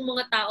thinking ng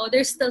mga tao,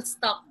 they're still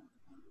stuck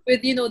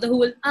with, you know, the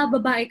whole,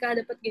 babae ka,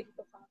 dapat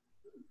ganito ka.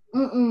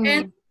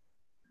 And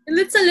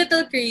it's a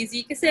little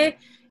crazy kasi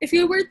if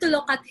you were to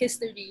look at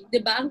history,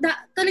 di ba,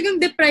 talagang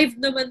deprived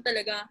naman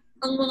talaga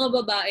ang mga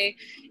babae.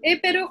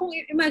 Pero kung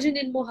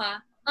imaginein mo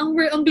ang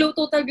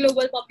total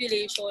global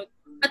population,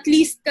 at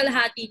least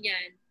kalahati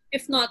niyan,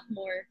 if not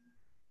more,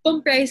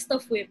 comprised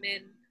of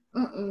women.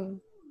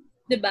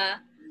 Di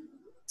ba?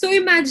 So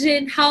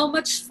imagine how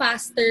much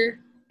faster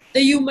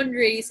the human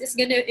race is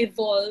gonna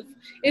evolve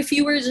if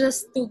you were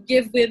just to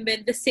give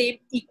women the same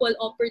equal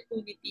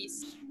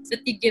opportunities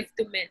that you give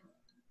to men.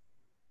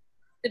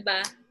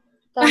 Diba?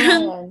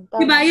 Tama.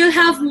 Diba? You'll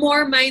have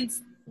more minds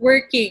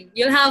working.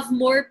 You'll have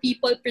more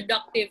people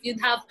productive.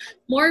 You'd have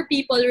more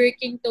people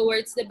working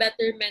towards the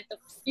betterment of,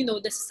 you know,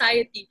 the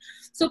society.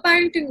 So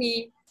parang to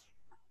me,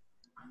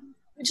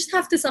 you just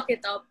have to suck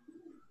it up.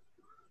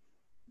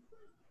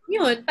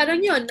 Parang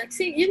yun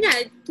nga,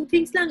 two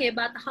things lang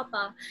bata ka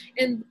pa,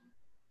 and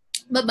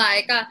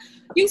babae ka.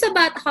 Yung sa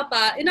bata ka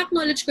pa,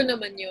 in-acknowledge ko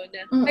naman yun.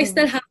 I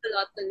still have a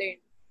lot to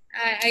learn.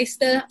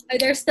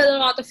 There's still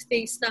a lot of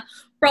things na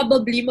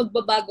probably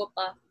magbabago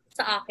pa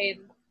sa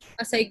akin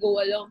as I go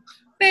along.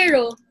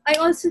 Pero,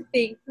 I also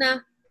think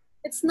na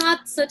it's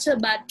not such a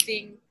bad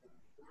thing.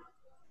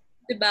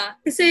 Diba?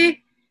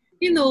 Kasi,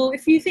 you know,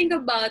 if you think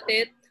about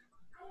it,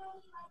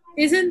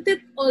 isn't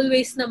it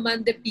always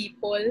naman the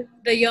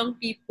young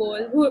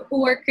people who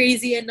are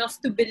crazy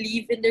enough to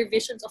believe in their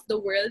visions of the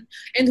world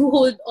and who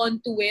hold on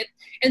to it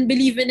and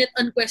believe in it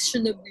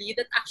unquestionably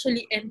that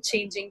actually end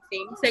changing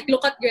things? Like,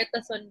 look at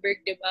Greta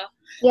Thunberg, diba?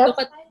 Yep. Look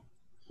at,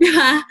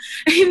 diba?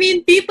 I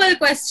mean, people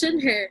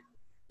question her,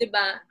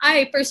 diba?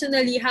 I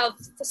personally have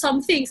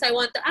some things I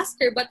want to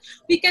ask her, but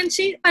we can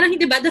change, parang,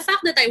 diba? The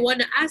fact that I want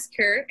to ask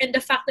her and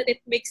the fact that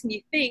it makes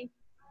me think,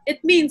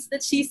 it means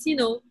that she's, you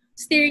know,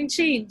 steering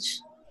change.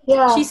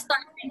 Yeah. She's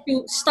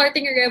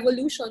starting a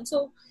revolution.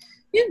 So,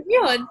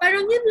 yun.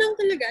 Parang yun lang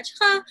talaga.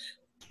 Tsaka,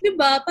 di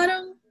ba,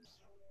 parang,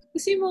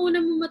 kasi mauna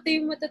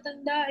mamatay yung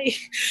matatanda eh.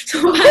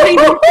 So, parang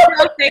hindi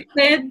sila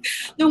affected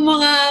ng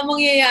mga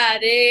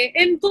mangyayari.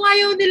 And kung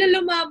ayaw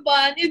nila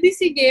lumaban, edi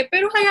sige,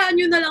 pero hayaan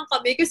nyo na lang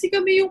kami kasi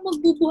kami yung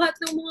magbubuhat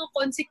ng mga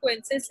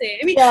consequences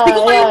eh. I mean, di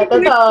ko kayo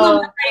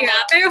mamatay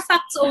pero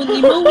facts only,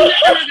 mauna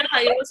talaga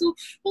kayo. So,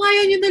 kung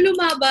ayaw nyo na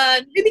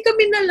lumaban, edi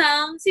kami na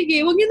lang.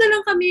 Sige, wag nyo na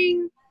lang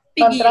kaming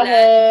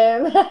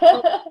pigilan.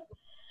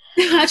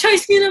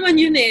 Choice nyo naman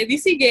yun eh.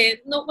 Di sige,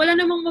 no, wala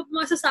namang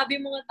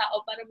masasabi yung mga tao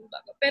para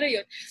magbago. Pero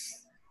yun.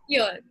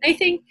 I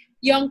think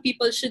young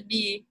people should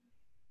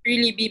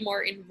really be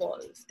more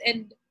involved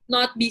and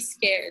not be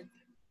scared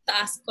to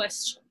ask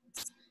questions.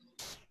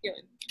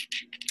 Yun.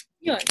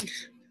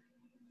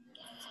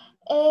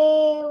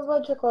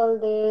 What you call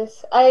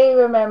this? I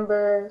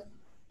remember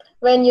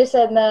when you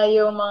said na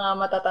yung mga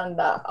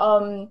matatanda.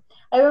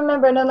 I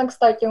remember na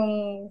nag-start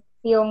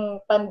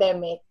yung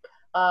pandemic.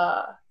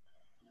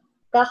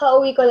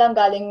 Kakauwi ko lang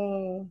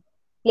galing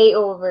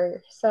layover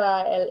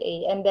sa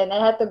LA. And then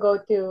I had to go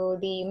to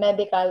the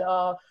medical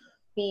of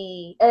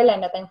the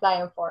airline that I'm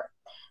flying for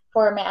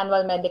my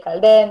annual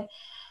medical. Then,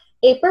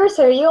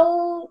 purser,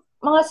 yung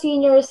mga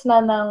seniors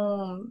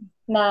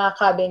na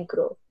cabin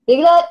crew,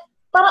 bigla,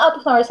 parang out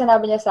of nowhere,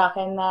 sinabi niya sa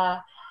akin na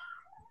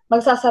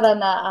magsasara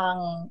na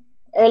ang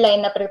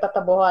airline na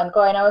pinagtatabuhan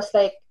ko. And I was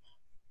like,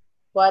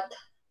 what?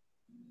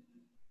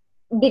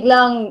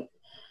 Biglang,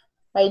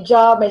 my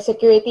job, my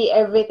security,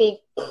 everything.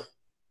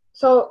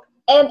 So,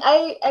 and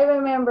I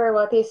remember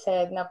what he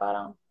said na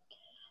parang,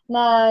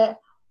 na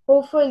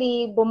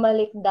hopefully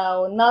bumalik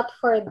daw, not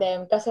for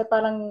them, kasi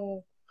parang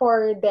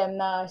for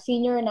them na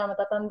senior na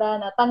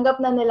matatanda na,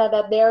 tanggap na nila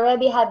that they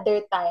already had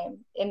their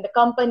time in the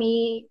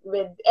company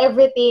with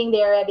everything,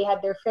 they already had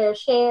their fair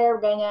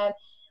share, ganyan.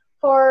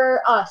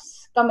 For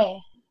us, kami,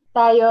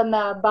 tayo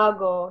na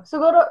bago.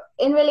 Siguro,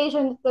 in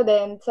relation to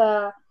din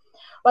sa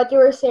what you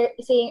were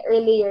saying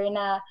earlier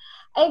na,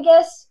 I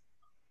guess,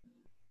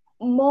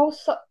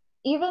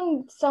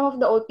 even some of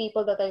the old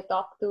people that I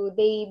talk to,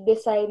 they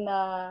decide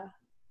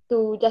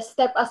to just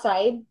step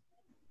aside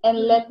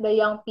and let the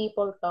young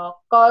people talk.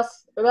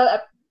 Because, well,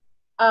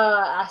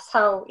 as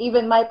how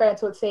even my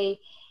parents would say,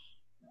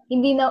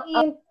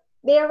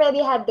 they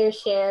already had their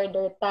share,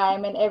 their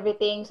time, and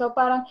everything. So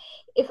parang,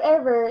 if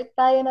ever,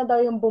 tayo na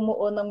daw yung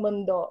bumuo ng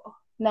mundo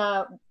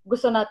na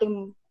gusto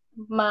nating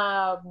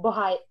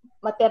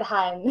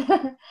matirhan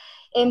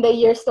in the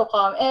years to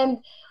come. And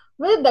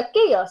with the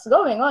chaos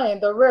going on in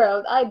the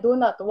world, I do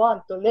not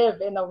want to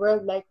live in a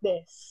world like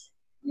this.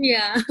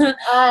 Yeah.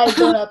 I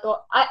do not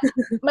want.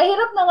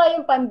 Mahirap na nga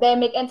yung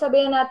pandemic and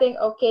sabihin natin,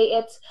 okay,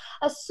 it's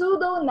a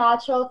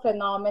pseudo-natural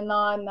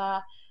phenomenon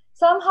na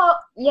somehow,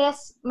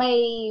 yes,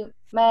 may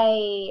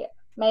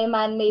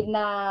man-made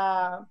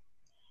na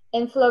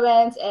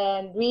influence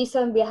and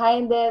reason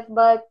behind it,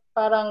 but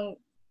parang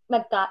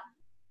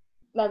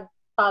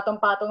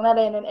nagpatong-patong na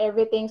rin and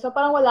everything. So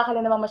parang wala ka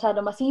rin naman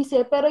masyado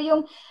masisi. Pero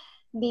yung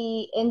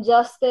the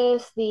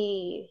injustice,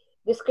 the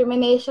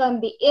discrimination,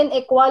 the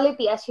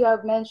inequality, as you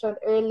have mentioned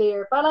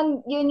earlier,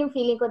 parang yun yung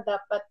feeling ko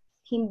dapat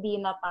hindi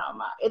na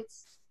tama.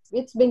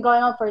 It's been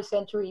going on for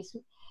centuries.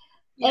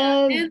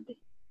 Yeah. And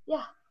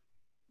yeah.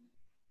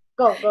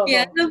 Go.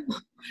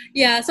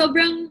 Yeah,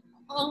 sobrang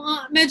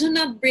medyo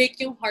na-break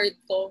yung heart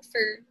ko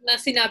na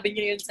sinabi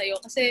niyo yun sa'yo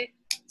kasi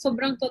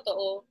sobrang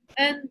totoo.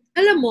 And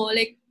alam mo,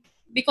 like,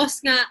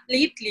 because nga,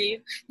 lately,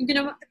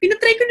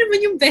 pinatry ko naman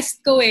yung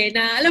best ko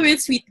na, alam mo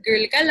yun, sweet girl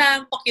ka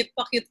lang,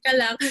 pa-cute ka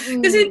lang. Mm-hmm.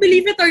 Kasi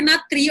believe it or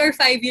not, 3 or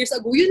 5 years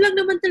ago, yun lang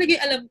naman talaga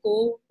yung alam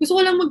ko. Gusto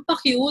ko lang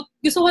magpa-cute.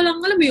 Gusto ko lang,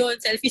 alam mo yun,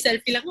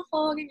 selfie lang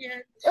ako,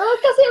 ganyan.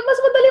 Kasi mas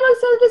madali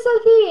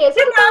mag-selfie.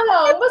 Totoo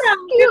lang, mas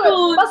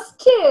cute, mas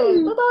chill.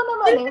 Totoo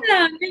naman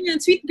ganyan,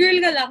 sweet girl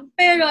ka lang.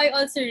 Pero I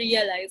also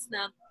realized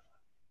na,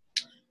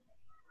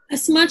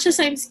 as much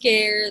as I'm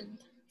scared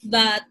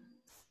that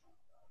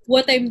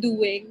what I'm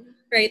doing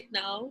right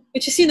now,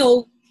 which is,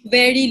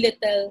 very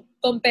little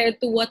compared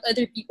to what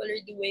other people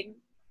are doing,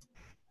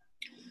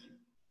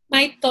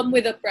 might come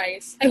with a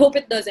price. I hope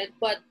it doesn't,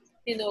 but,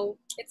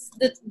 it's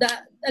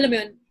alam mo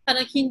yun,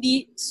 parang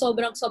hindi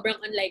sobrang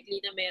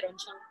unlikely na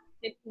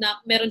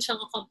meron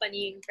siyang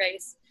accompanying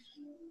price.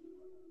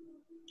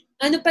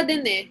 Ano pa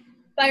din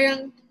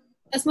parang,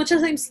 as much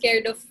as I'm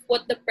scared of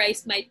what the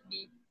price might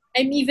be,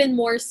 I'm even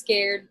more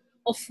scared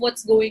of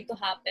what's going to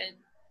happen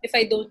if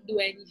I don't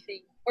do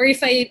anything. Or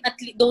if I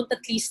don't at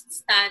least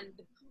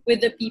stand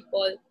with the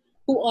people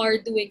who are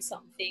doing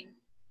something.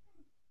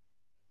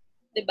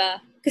 Diba?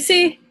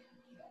 Kasi,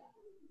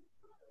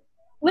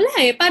 wala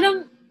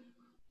parang,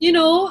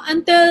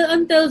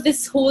 until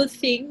this whole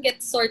thing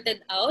gets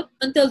sorted out,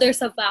 until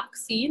there's a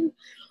vaccine,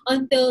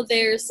 until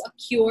there's a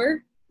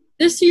cure,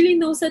 there's really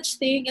no such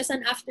thing as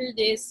an after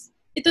this.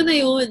 Ito na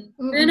yun.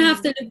 Mm-hmm. We're gonna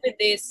have to live with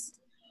this.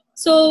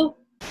 So,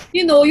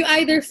 you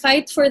either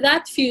fight for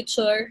that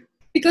future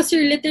because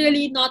you're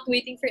literally not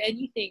waiting for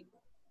anything.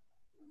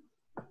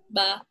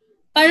 Ba?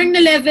 parang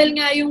na-level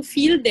nga yung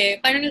field eh.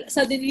 Parang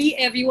suddenly,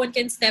 everyone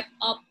can step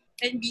up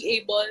and be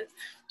able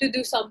to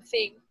do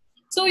something.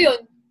 So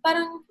yun,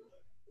 parang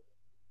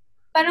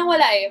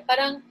wala eh.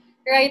 Parang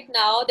right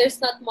now, there's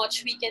not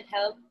much we can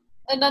help.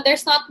 No,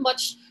 there's not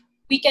much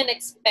we can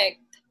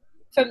expect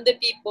from the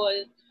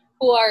people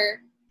who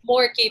are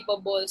more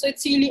capable. So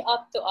it's really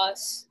up to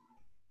us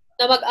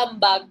na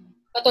mag-ambag.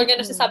 Katulad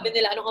nga nasasabi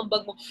nila, anong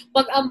ambag mo?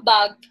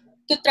 Mag-ambag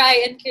to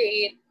try and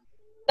create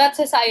that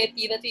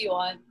society that we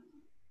want.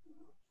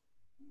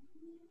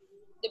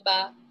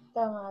 Diba?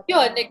 Tama.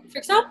 Yun, like, for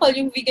example,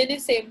 yung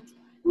veganism,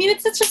 I mean,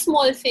 it's such a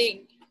small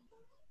thing.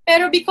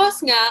 Pero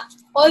because nga,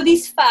 all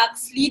these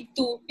facts lead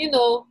to,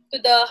 to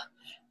the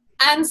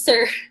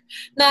answer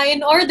na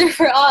in order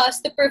for us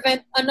to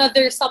prevent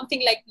another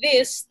something like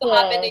this to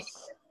happen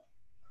again,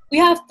 we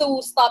have to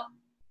stop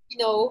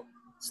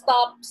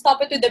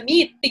it with the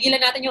meat. Tigilan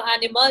natin yung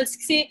animals.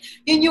 Kasi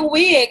yun yung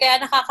way eh. Kaya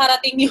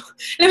nakakarating yung,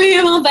 alam mo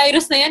yung mga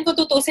virus na yan, kung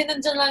tutusin,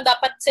 nandiyan lang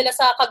dapat sila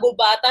sa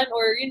kagubatan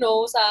or,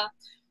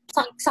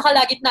 sa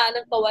kalagitnaan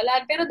ng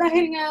kawalan. Pero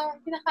dahil nga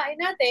kinakain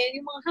natin,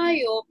 yung mga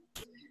hayop,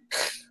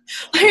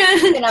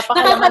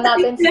 pinapakalaman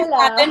natin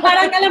sila.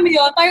 Parang alam mo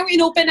yun, parang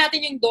inopen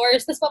natin yung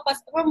doors,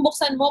 tapos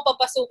buksan mo,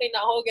 papasukin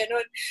ako,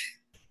 ganun.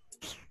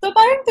 So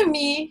parang to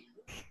me,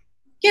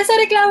 kaya sa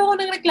reklamo ko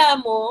ng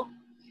reklamo,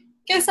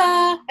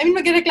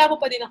 magreklamo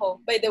pa din ako,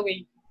 by the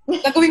way.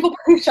 Gagawin ko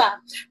pa rin siya.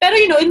 Pero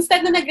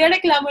instead na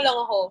nagre-reklamo lang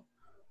ako,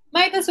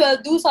 might as well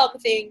do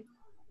something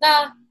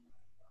na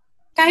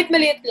kahit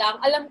maliit lang,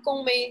 alam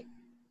kong may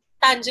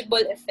tangible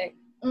effect.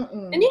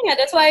 Mm-mm. And yun nga,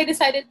 that's why I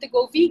decided to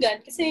go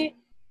vegan. Kasi,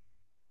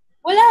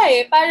 wala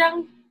eh.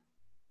 Parang,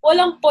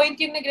 walang point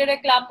yung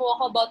nagre-reklamo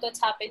ako about what's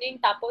happening,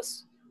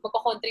 tapos,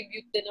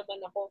 magpa-contribute din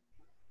naman ako.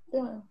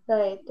 Yeah,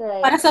 right.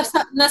 Para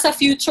nasa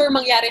future,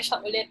 mangyari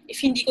siya ulit.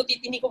 If hindi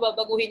ko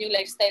babaguhin yung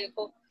lifestyle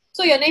ko.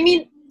 So yun, I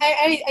mean,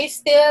 I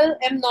still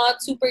am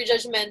not super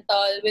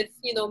judgmental with,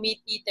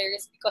 meat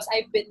eaters because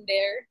I've been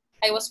there.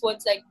 I was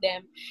once like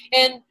them.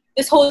 And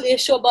this whole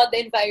issue about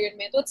the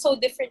environment, what's so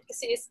different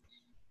kasi is,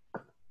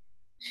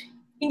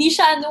 hindi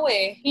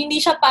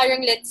siya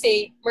parang, let's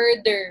say,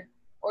 murder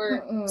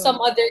or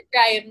some other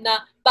crime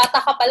na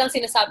bata ka palang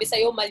sinasabi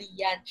sa'yo, mali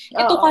yan.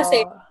 Ito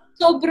kasi,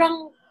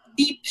 sobrang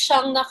deep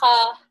siyang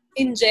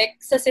naka-inject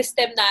sa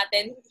system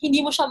natin.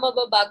 Hindi mo siya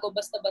mababago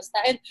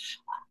basta-basta. And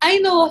I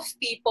know of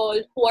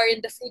people who are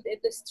in the food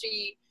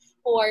industry,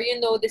 who are,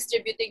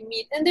 distributing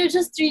meat, and they're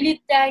just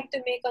really trying to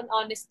make an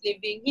honest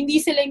living. Hindi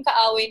sila yung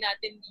kaaway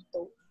natin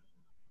dito.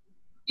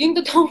 Yung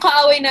totoong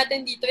kaaway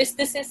natin dito is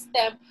the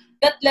system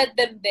that led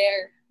them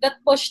there, that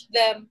pushed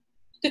them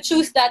to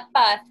choose that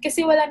path.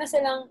 Kasi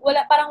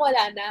parang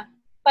wala na.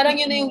 Parang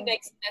yun na yung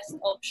next best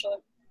option.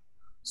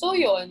 So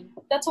yun,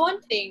 that's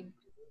one thing.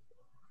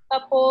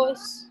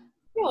 Tapos,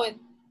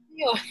 yun.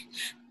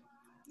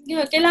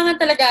 Kailangan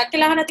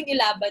nating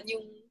ilaban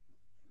yung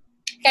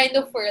kind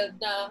of world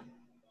na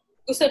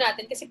gusto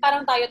natin. Kasi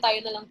parang tayo-tayo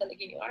na lang talaga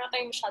yun. Wala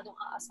tayong masyadong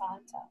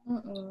aasahan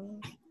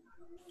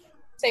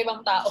sa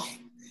ibang tao.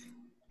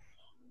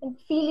 And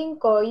feeling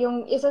ko,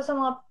 yung isa sa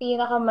mga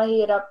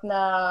pinakamahirap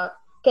na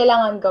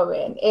kailangan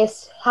gawin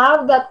is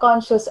have that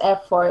conscious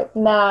effort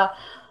na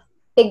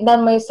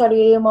tignan mo yung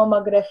sarili mo,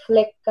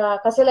 mag-reflect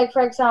ka. Kasi like,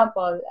 for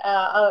example,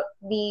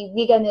 the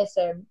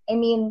veganism, I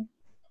mean,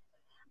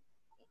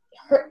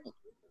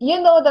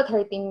 you know that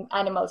hurting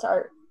animals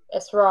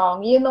is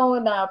wrong. You know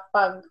na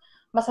pag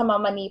masama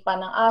manipa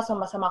ng aso,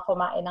 masama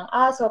kumain ng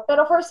aso.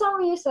 Pero for some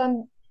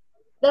reason,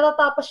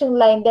 natatapos yung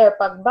line there.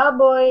 Pag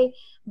baboy,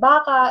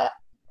 baka,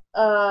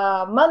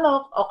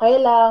 manok, okay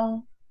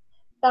lang.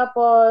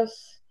 Tapos,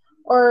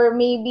 or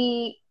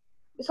maybe,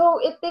 so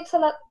it takes a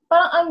lot,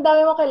 parang ang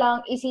dami mo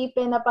kailangang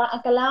isipin na parang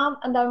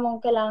ang dami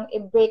mong kailangang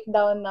i-break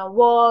down na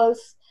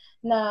walls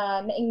na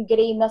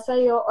na-ingrain na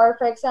sa'yo. Or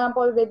for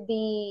example, with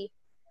the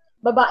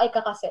babae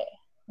ka kasi,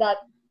 that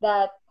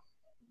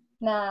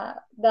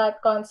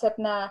concept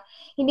na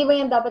hindi mo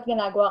yan dapat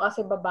ginagawa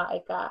kasi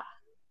babae ka.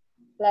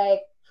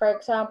 Like, for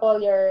example,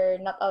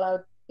 you're not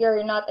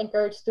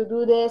encouraged to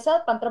do this,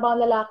 pantrabaho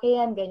lalaki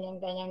yan,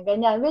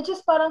 ganyan. Which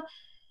is parang,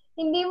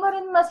 hindi mo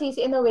rin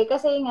masisi in a way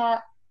kasi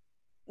nga,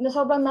 na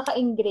sobrang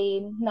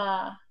naka-ingrain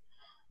na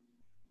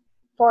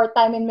for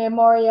time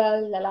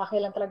immemorial,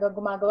 lalaki lang talaga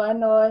gumagawa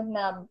nun,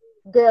 na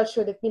girls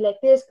shouldn't be like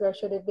this, girls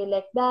shouldn't be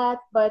like that,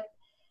 but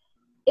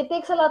it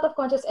takes a lot of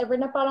conscious effort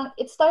na parang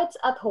it starts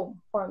at home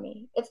for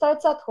me. It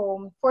starts at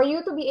home. For you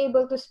to be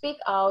able to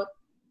speak out,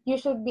 you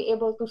should be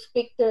able to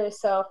speak to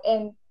yourself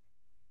and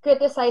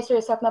criticize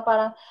yourself na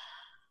parang,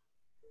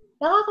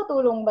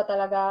 nakakatulong ba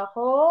talaga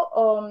ako?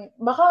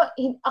 Baka,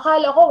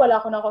 akala ko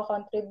wala ako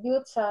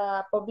nako-contribute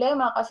sa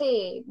problema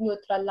kasi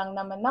neutral lang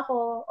naman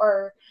ako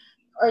or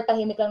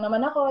tahimik lang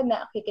naman ako,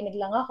 nakikinig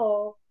lang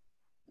ako.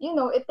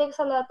 It takes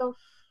a lot of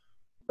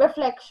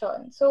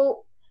reflection.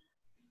 So,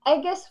 I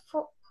guess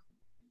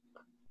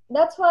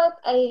that's what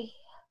I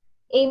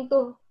aim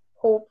to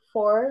hope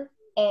for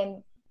and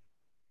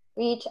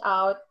reach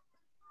out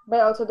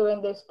by also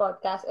doing this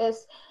podcast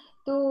is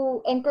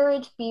to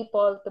encourage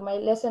people, to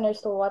my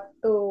listeners,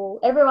 to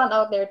everyone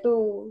out there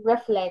to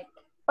reflect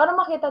para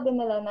makita din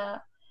nila na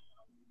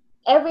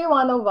every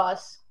one of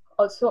us,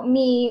 also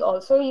me,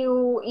 also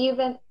you,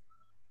 even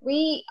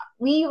we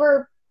we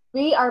were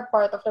we are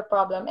part of the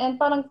problem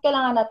and parang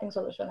kailangan nating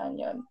solusyonan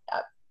yun.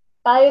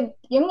 Tayo,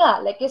 yun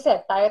nga, like you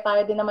said, tayo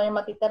din naman yung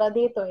matitira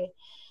dito eh.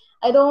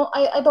 I don't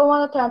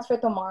want to transfer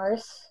to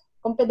Mars.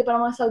 Kung pwede pa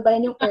naman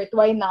salbahin yung Earth,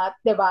 why not?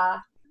 Diba?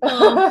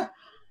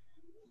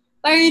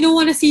 Parang you don't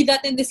want to see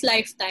that in this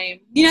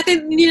lifetime.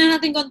 Hindi na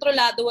natin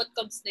kontrolado what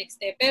comes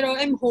next eh. Pero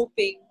I'm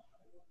hoping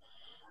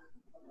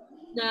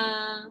na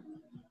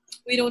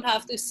we don't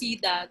have to see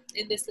that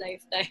in this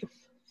lifetime.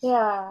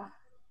 Yeah.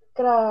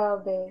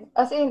 Grabe.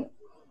 As in,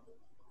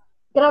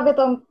 grabe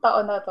tong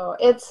taon na to.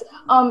 It's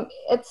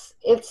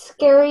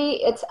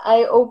scary, it's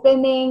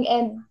eye-opening,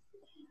 and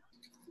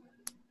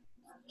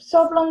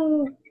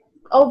sobrang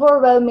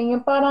overwhelming.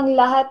 Yung parang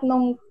lahat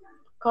ng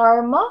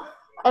karma,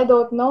 I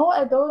don't know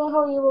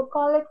how you would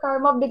call it,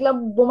 karma,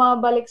 biglang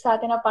bumabalik sa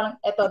atin na parang,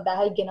 eto,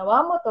 dahil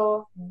ginawa mo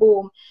to,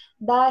 boom.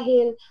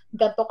 Dahil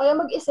ganito kayo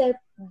mag-isip,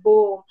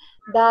 boom.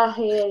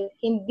 Dahil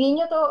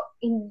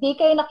hindi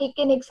kayo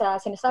nakikinig sa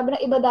sinasabi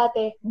ng iba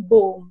dati,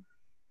 boom.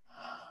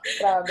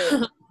 Grabe.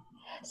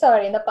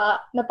 Sorry,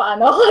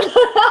 napaano ako.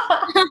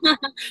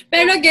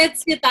 Pero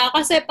gets kita,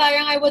 kasi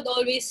parang I would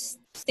always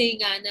say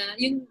nga na,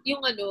 yung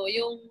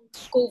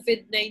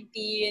COVID-19,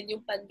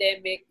 yung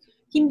pandemic,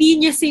 hindi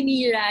niya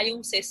sinira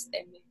yung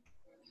system.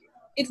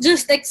 It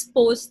just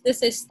exposed the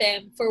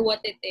system for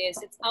what it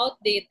is. It's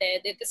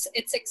outdated,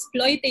 it's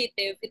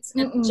exploitative, it's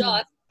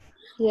unjust,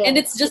 Yes. and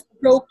it's just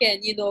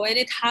broken, and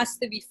it has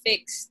to be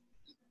fixed.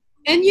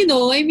 And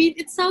I mean,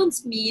 it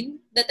sounds mean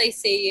that I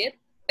say it,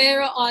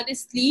 pero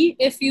honestly,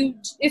 if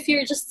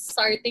you're just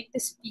starting to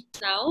speak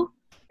now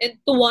and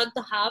to want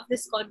to have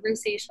this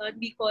conversation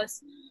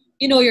because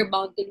you're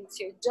bound to lose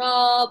your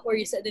job, or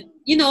you said, I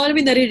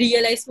mean,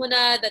 nare-realize mo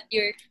na that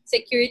your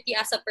security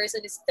as a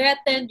person is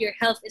threatened, your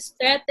health is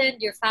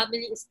threatened, your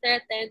family is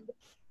threatened,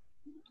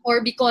 or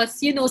because,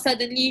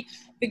 suddenly,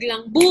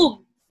 biglang,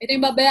 boom, ito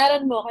yung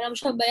babayaran mo, kailangan mo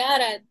siyang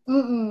bayaran.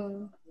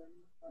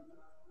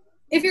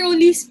 If you're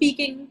only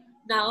speaking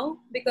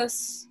now,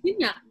 because, yun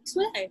nga, it's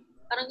wala eh.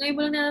 Parang ngayon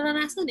mo lang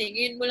nararanasan eh.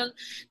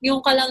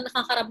 Ngayon ka lang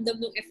nakakaramdam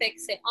ng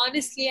effects eh.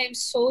 Honestly, I'm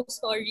so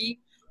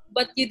sorry,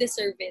 but you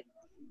deserve it.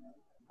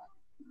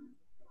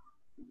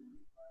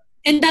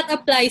 And that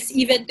applies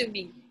even to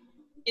me.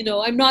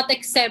 I'm not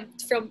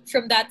exempt from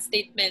that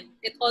statement.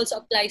 It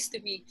also applies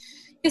to me.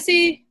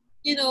 Kasi,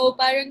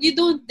 parang you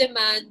don't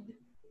demand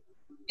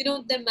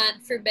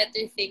for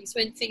better things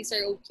when things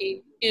are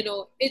okay.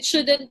 It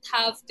shouldn't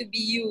have to be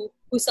you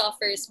who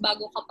suffers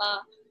bago ka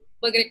pa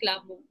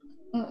magreklamo.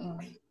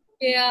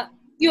 Kaya,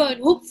 yun,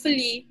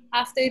 hopefully,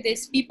 after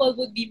this, people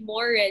would be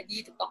more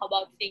ready to talk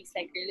about things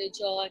like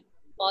religion,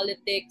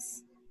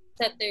 politics,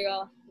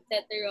 etc.,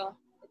 etc.,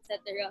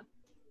 etc.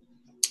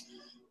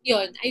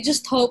 Yun, I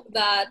just hope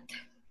that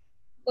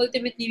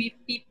ultimately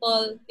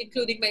people,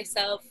 including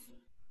myself,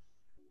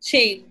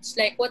 change.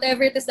 Like,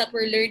 whatever it is that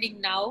we're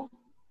learning now,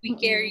 we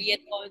carry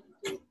it on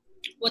to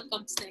what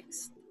comes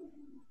next.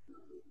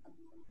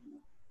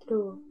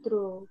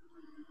 True.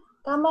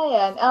 Tama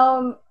yan.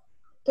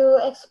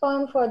 To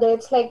expand further,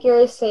 it's like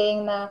you're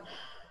saying na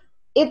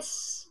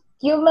it's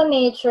human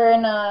nature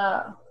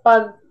na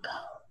pag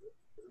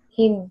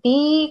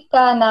hindi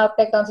ka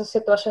naapektuhan sa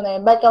sitwasyon na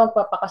yun, ba't ka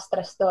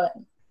magpapaka-stress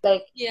doon?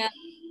 Like, yeah.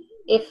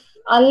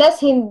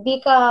 Unless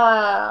hindi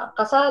ka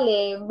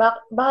kasali,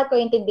 bakit ko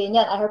intindihin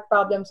yan? I have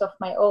problems of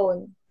my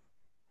own.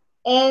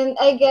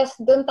 And I guess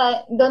doon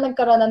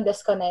nagkaroon ng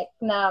disconnect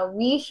na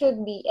we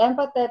should be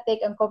empathetic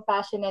and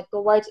compassionate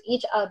towards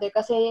each other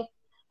kasi,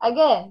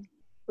 again,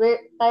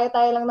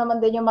 tayo lang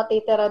naman din yung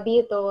matitira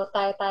dito,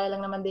 tayo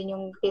lang naman din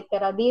yung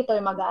titira dito,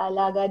 yung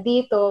mag-aalaga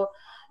dito.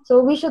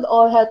 So we should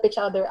all help each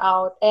other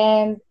out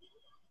and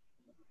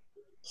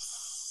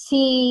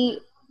see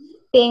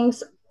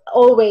things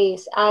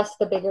always as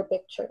the bigger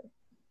picture.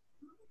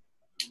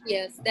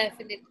 Yes,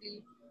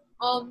 definitely.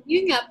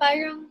 Yun nga,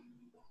 parang,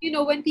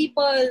 when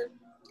people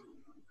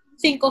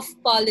think of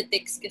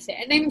politics kasi,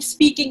 and I'm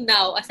speaking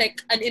now as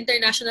like an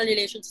international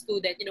relations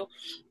student,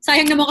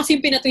 sayang naman kasi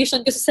yung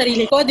pinatuition ko sa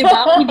sarili ko, di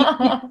ba?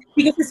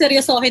 Hindi ko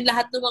seryosohin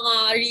lahat ng mga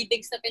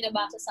readings na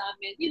pinabasa sa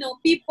amin.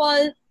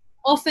 People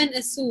often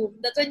assume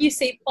that when you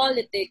say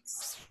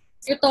politics,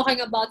 you're talking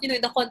about, in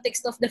the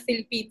context of the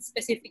Philippines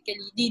specifically,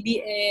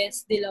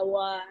 DDS,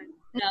 Dilawan,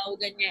 Lao,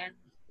 ganyan.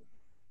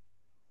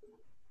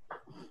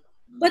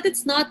 But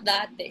it's not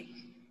that eh.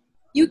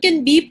 You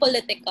can be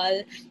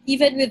political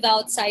even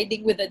without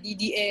siding with the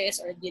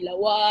DDS or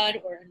Dilawan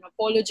or an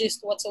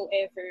apologist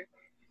whatsoever.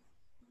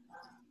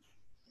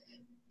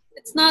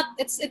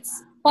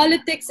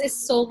 Politics is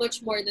so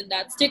much more than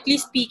that. Strictly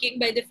speaking,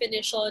 by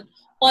definition,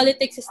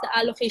 politics is the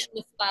allocation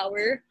of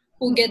power.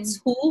 Who gets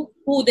who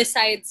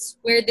decides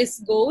where this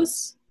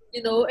goes,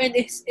 and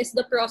is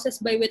the process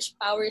by which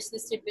power is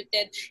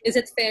distributed, is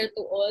it fair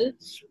to all?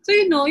 So,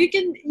 you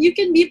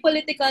can be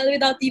political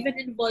without even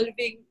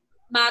involving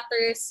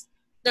matters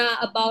na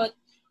about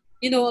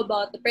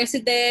about the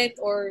president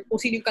or kung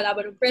sino yung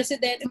kalaban ng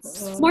president.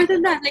 It's more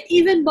than that. Like,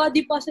 even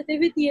body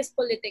positivity is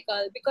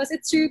political because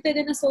it's rooted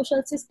in a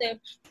social system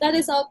that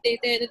is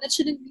outdated and that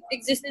shouldn't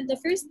exist in the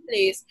first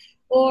place.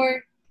 Or,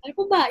 ano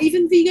po ba,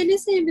 even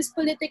veganism is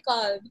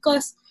political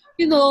because,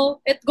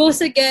 it goes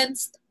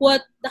against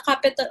what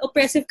the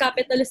oppressive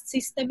capitalist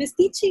system is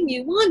teaching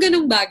you. Mga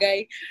ganong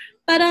bagay.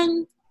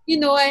 Parang,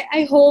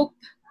 I hope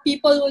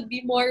people would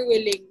be more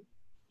willing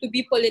to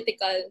be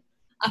political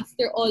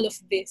after all of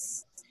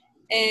this.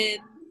 And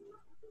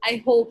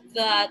I hope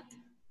that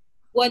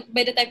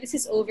by the time this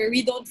is over,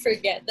 we don't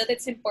forget that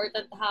it's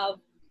important to have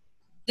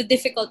the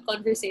difficult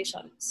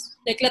conversations.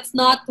 Like, let's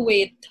not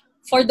wait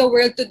for the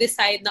world to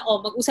decide na,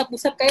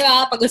 mag-usap-usap kayo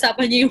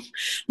pag-usapan niyo yung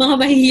mga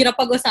mahihirap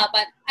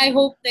pag-usapan. I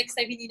hope next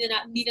time hindi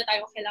na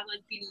tayo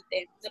kailangan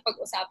pilitin na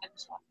pag-usapan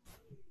siya.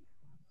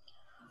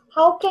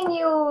 How can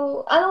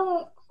you,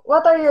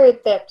 what are your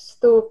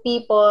tips to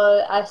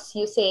people, as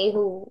you say,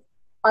 who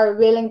are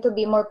willing to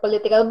be more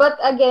political? But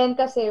again,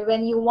 kasi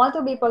when you want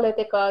to be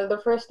political, the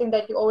first thing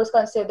that you always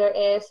consider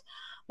is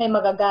may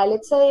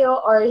magagalit sa'yo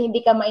or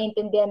hindi ka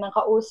maintindihan ng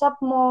kausap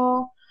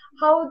mo.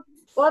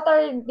 What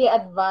are the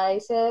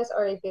advices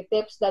or the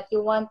tips that you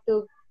want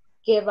to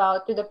give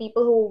out to the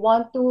people who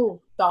want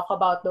to talk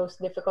about those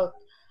difficult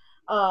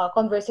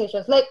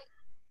conversations? Like,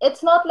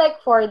 it's not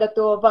like for the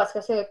two of us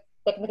kasi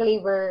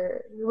technically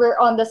we're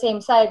on the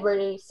same side,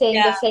 we're saying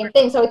the same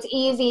thing, so it's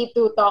easy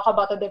to talk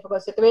about a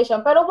difficult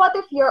situation. But what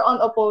if you're on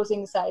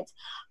opposing sides?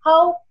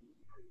 How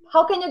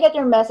can you get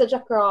your message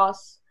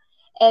across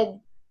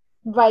and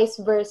vice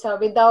versa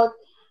without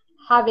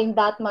having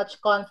that much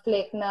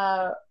conflict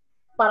na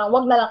parang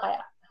wag na lang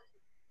kaya?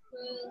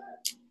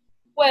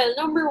 Well,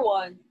 number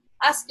one,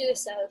 ask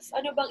yourself,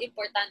 ano bang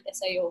importante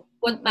sa'yo?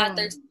 What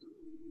matters?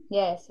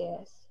 Yes.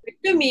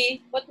 To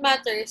me, what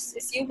matters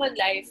is human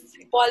life,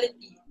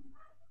 equality.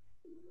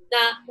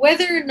 Na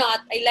whether or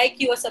not I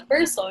like you as a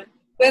person,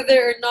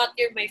 whether or not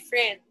you're my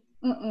friend,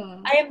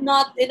 I am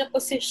not in a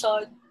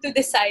position to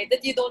decide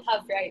that you don't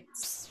have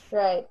rights.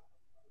 Right.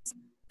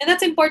 And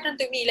that's important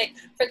to me. Like,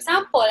 for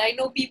example, I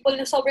know people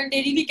na sobrang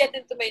they really get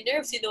into my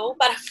nerves,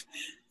 parang,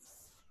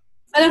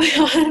 alam mo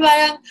yun,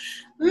 parang,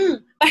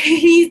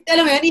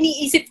 alam mo yun,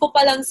 iniisip ko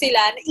pa lang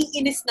sila,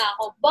 naiinis na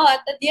ako.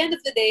 But at the end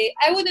of the day,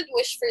 I wouldn't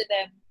wish for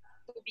them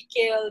to be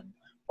killed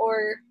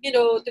or,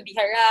 to be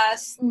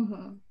harassed.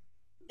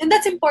 And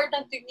that's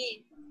important to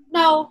me.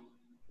 Now,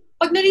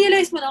 pag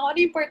na-realize mo na kung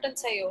ano important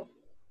sa'yo,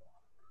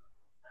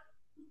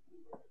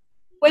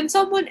 when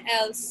someone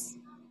else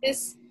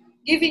is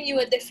giving you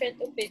a different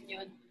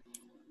opinion,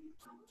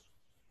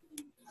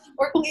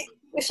 or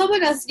if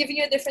someone else is giving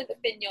you a different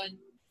opinion,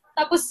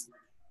 tapos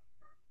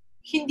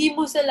hindi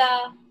mo sa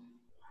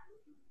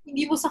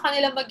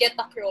kanila mag-get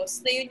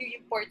across na yun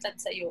yung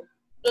important sa'yo.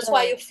 That's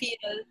why you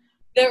feel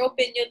their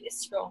opinion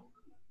is wrong.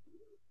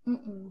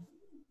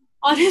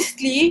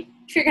 Honestly,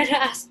 if you're gonna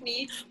ask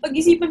me,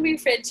 pag-isipan mo yung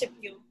friendship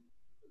nyo.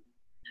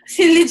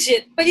 Kasi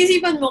legit,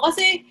 pag-isipan mo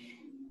kasi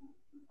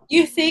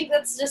you think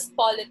that's just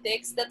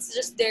politics, that's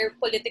just their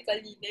political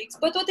leanings.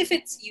 But what if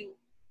it's you?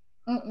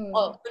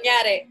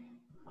 Kunyari,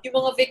 yung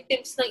mga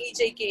victims ng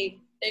EJK,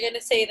 they're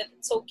gonna say that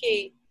it's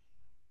okay.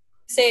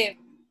 Kasi,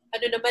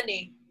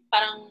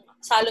 parang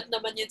salot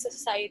naman yun sa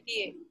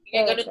society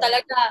Kaya ganun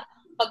talaga,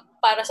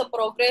 para sa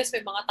progress,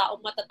 may mga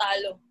taong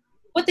matatalo.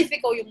 What if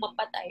ikaw yung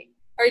mapatay?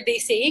 Are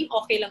they saying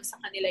okay lang sa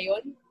kanila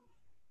yon?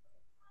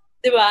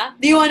 Diba?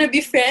 Do you want to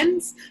be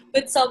friends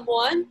with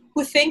someone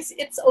who thinks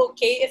it's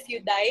okay if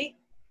you die?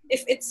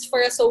 If it's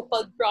for a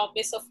so-called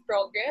promise of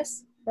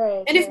progress?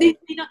 Right, And if they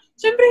say na,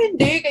 syempre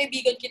hindi,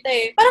 kaibigan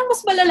kita Parang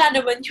mas malala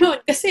naman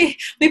yun kasi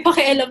may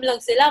pakialam lang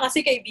sila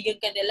kasi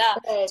kaibigan ka nila.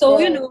 Right, so,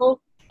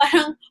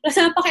 parang wala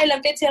silang pakialam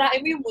kahit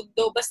sirain mo yung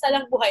mundo, basta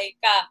lang buhay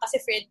ka kasi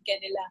friend ka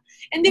nila.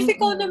 And if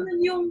ikaw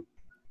naman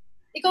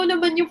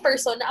yung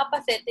person na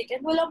apathetic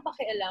and walang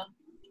pakialam,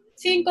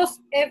 think of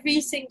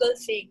every single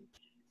thing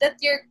that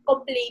you're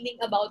complaining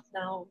about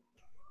now.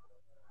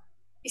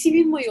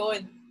 Isipin mo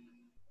yun.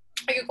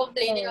 Are you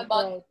complaining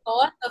about the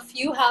thought of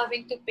you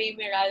having to pay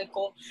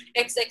Meralco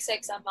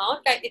XXX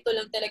amount kahit ito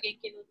lang talaga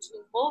yung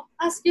kinonsume mo?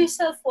 Ask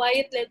yourself why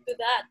it led to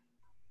that.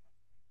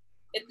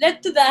 It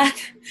led to that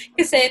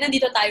kasi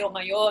nandito tayo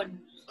ngayon.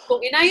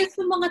 Kung inayos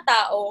ng mga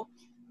tao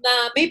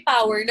na may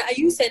power na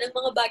ayusin ang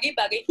mga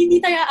bagay-bagay,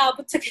 hindi tayo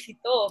aabot sa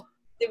ganito.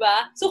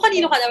 Diba? So,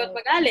 kanino ka dapat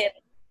magalit?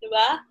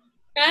 Diba?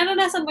 Kaya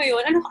naranasan mo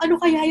yun, ano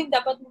kaya yung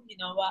dapat mong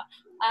ginawa?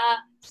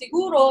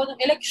 Siguro, ng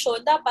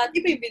eleksyon, dapat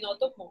iba yung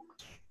binoto mo.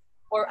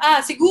 Or,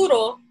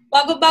 siguro,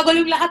 bago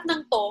yung lahat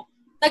ng to,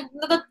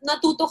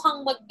 natuto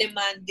kang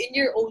mag-demand in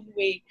your own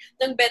way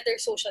ng better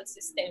social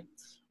system.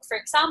 For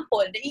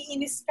example,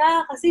 naiinis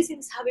ka kasi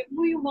sinasabi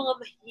mo yung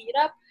mga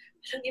mahirap,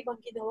 walang ibang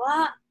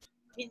ginawa,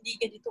 hindi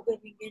ganito,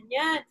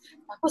 ganyan.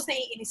 Tapos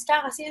naiinis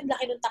ka kasi ang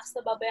laki ng tax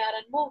na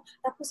babayaran mo.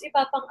 Tapos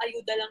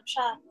ipapang-ayuda lang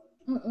siya.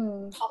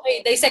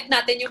 Okay, dissect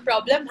natin yung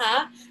problem,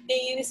 ha?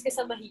 Naiinis ka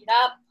sa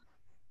mahirap.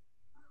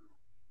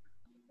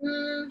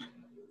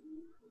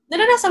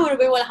 Naranasan mo na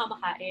ba yung wala kang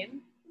makain?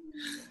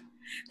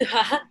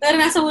 Diba?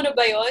 Naranasan mo na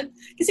ba yun?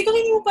 Kasi kung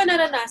hindi mo pa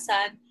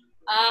naranasan,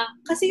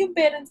 kasi yung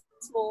parents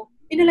mo,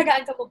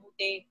 inalagaan ka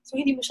mabuti. So,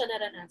 hindi mo siya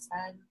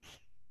naranasan.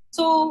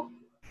 So,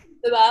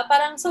 diba?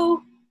 Parang,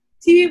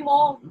 sabi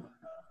mo,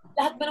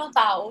 lahat ba ng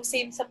tao,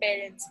 same sa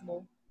parents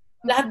mo?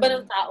 Lahat ba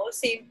ng tao,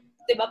 same,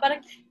 diba?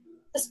 Parang,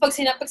 tapos pag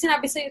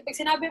sinabi,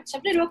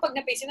 syempre, diba, pag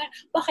napaisip na,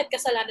 bakit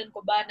kasalanan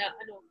ko ba na,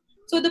 ano?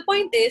 So, the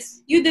point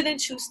is, you didn't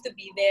choose to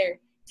be there.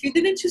 If you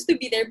didn't choose to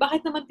be there,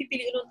 bakit naman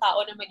pipiliin ng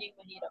tao na maging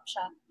mahirap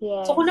siya?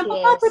 Yes, So, kung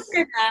napapagod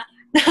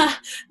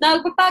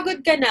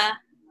ka na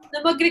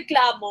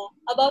magreklamo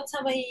about sa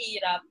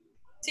mahihirap,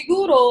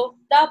 siguro,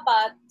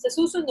 dapat, sa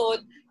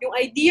susunod, yung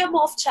idea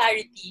mo of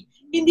charity,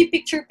 hindi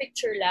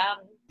picture-picture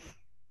lang.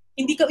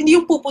 Hindi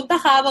yung pupunta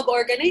ka,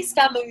 mag-organize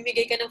ka,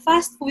 mamimigay ka ng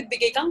fast food,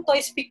 bigay kang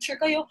toys, picture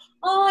kayo,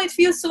 it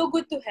feels so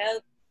good to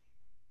help.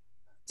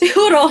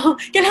 Siguro,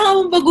 kailangan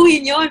mong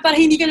baguhin yun para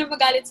hindi ka na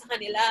magalit sa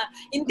kanila.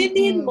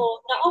 Intindihin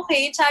mo na,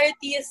 okay,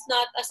 charity is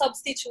not a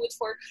substitute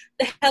for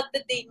the help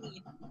that they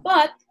need.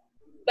 But,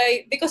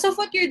 because of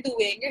what you're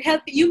doing,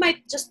 you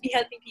might just be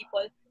helping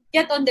people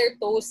get on their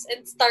toes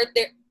and start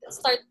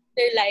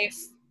their life.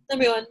 Alam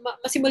mo yun,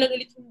 masimulan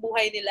ulit yung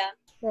buhay nila.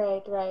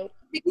 Right.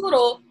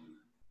 Siguro,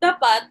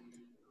 dapat,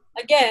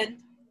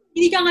 again,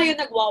 hindi ka ngayon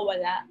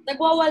nagwawala.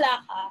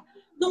 Nagwawala ka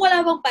nung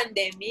wala bang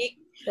pandemic.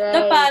 Right.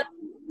 Dapat,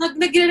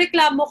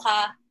 nagrereklamo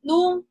ka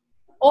nung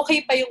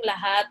okay pa yung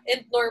lahat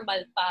and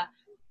normal pa.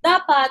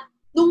 Dapat,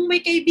 nung may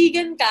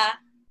kaibigan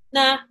ka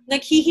na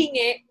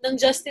naghihingi ng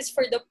justice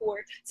for the poor,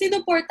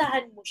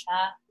 sinuportahan mo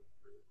siya.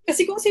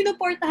 Kasi kung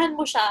sinuportahan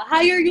mo siya,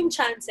 higher yung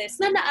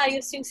chances na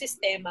naayos yung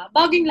sistema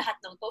bago yung lahat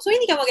ng to. So,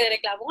 hindi ka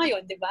magrereklamo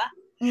ngayon, di ba?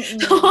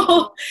 So,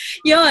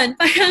 yun,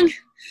 parang,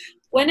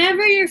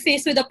 whenever you're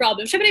faced with a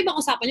problem, syempre ibang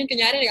usapan yun,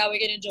 kunyari, nag-away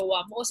kayo ng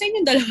jowa mo, o sa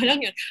inyong dalawa lang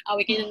yun,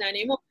 away kayo ng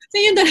nanay mo, sa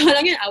inyong dalawa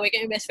lang yun, away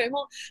kayo ng best friend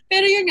mo.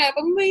 Pero yun nga,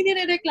 pag may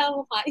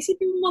nirereklamo ka,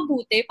 isipin mo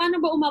mabuti, paano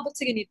ba umabot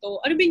sa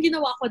ganito? Ano ba yung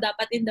ginawa ko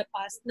dapat in the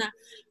past na,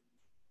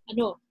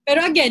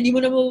 pero again, hindi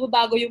mo na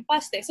mababago yung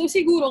past eh. So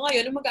siguro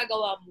ngayon, ang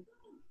magagawa mo?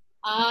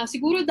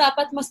 Siguro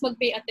dapat mas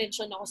mag-pay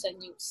attention ako sa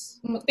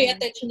news. Mag-pay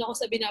attention ako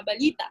sa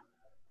binabalita.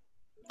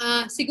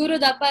 Siguro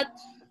dapat,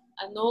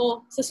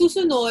 sa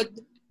susunod,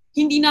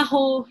 hindi na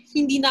ako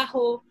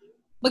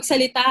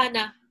magsalita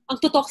na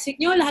ang toxic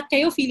nyo, lahat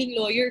kayo feeling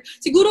lawyer.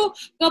 Siguro,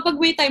 kapag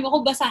may time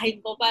ako,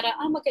 basahin ko para,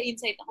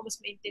 magka-insight ako, mas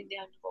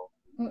maintindihan ko.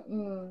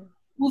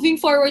 Moving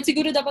forward,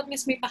 siguro dapat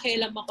mas may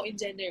pakialam ako in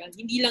general.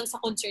 Hindi lang sa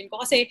concern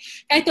ko. Kasi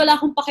kahit wala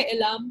akong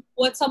pakialam,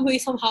 some way,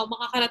 somehow,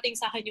 makakarating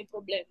sa akin yung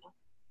problema.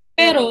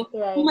 Pero,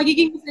 kung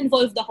magiging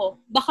involved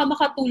ako, baka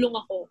makatulong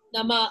ako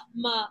na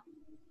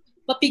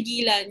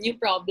mapigilan yung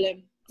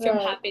problem from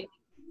happening.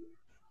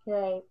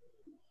 Right.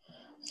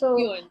 So,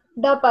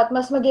 dapat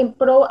mas maging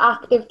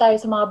proactive tayo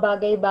sa mga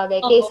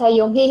bagay-bagay kaysa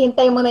yung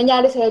hihintay mo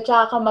nangyari sa'yo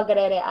tsaka ka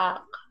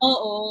magre-react.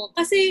 Oo.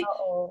 Kasi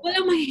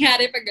walang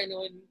mangyayari pag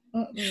ganun.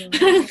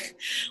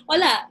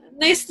 Wala.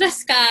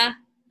 Na-stress ka,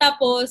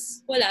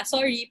 tapos wala.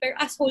 Sorry, pero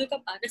asshole ka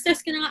pa.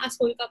 Na-stress ka na nga,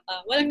 asshole ka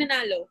pa. Walang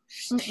nanalo.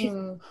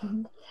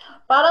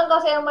 Parang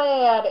kasi ang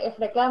mayayari, if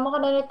reklamo ka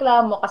na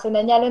reklamo kasi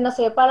nangyari na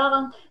sa'yo, parang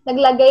kang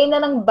naglagay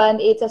na ng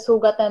band-aid sa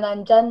sugat na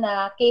nandyan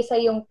na kaysa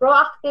yung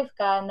proactive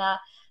ka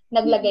na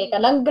naglagay ka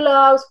ng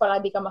gloves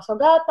para di ka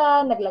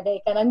masugatan,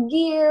 naglagay ka ng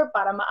gear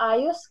para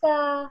maayos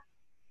ka.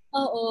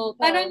 Oo.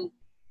 Parang,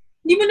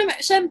 hindi mo naman,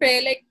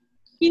 syempre, like,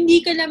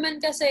 hindi ka naman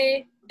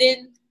kasi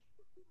din,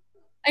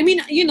 I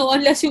mean,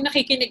 unless yung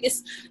nakikinig is,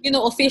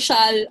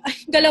 official,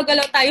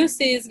 galaw-galaw tayo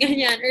sis,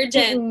 ganyan,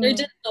 urgent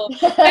to.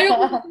 Pero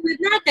kung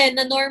natin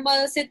na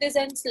normal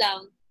citizens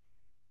lang,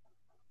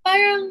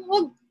 parang,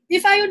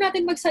 if ayaw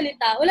natin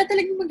magsalita, wala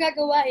talagang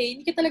magagawa eh.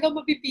 Hindi ka talaga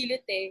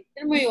mapipilit eh.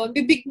 Alam mo yun,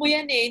 bibig mo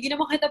yan eh. Hindi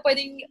naman kita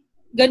pwedeng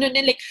ganun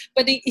eh, like,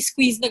 pwedeng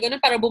i-squeeze na ganun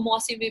para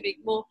bumukas yung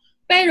bibig mo.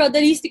 Pero the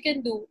least you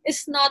can do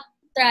is not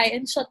try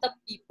and shut up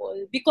people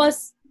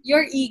because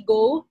your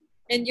ego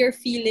and your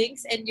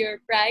feelings and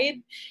your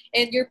pride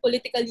and your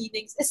political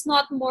leanings is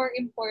not more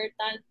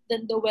important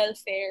than the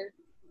welfare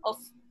of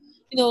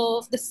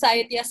of the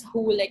society as a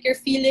whole. Like, your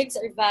feelings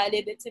are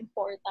valid, it's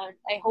important.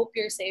 I hope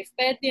you're safe.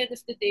 But at the end of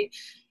the day,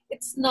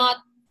 it's not,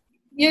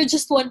 you're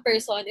just one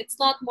person. It's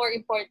not more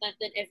important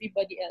than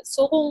everybody else.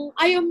 So, kung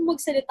ayaw mo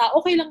magsalita,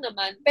 okay lang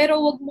naman. Pero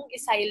wag mong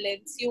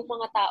i-silence yung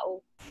mga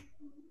tao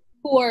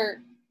who are,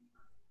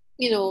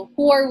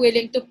 who are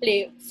willing to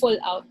play full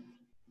out.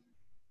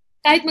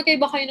 Kahit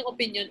magkaiba kayo ng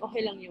opinion,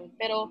 okay lang yun.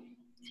 Pero,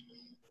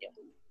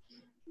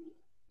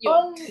 yun.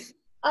 On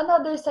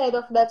another side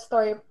of that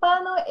story,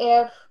 paano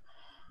if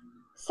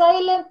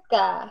silent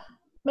ka,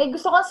 may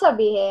gusto kang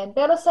sabihin,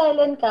 pero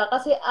silent ka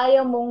kasi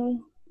ayaw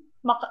mong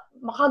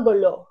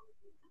makagulo.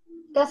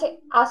 Kasi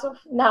as of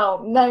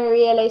now,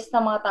 na-realize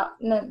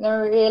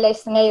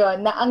na-realize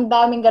ngayon na ang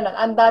daming ganun,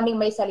 ang daming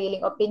may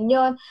sariling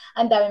opinion,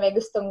 ang daming may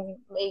gusto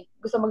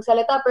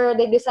magsalita, pero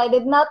they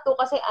decided not to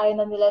kasi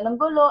ayaw na nila ng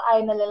gulo,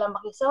 ayaw na nila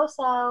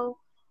makisawsaw.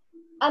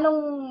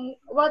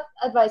 What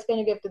advice can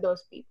you give to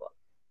those people?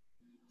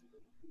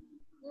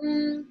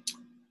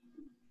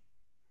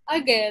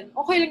 Again,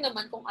 okay lang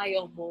naman kung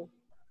ayaw mo.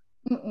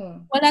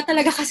 Wala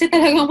talaga kasi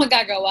talagang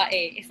magagawa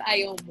eh. If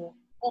ayaw mo,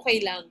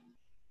 okay lang.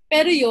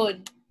 Pero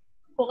yun,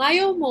 kung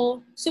ayaw mo,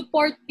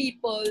 support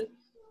people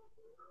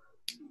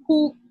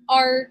who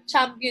are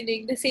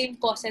championing the same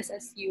causes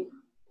as you.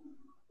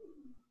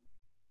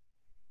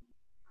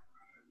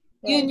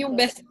 Yun yung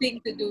best thing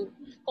to do.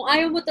 Kung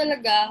ayaw mo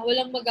talaga,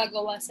 wala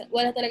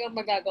talagang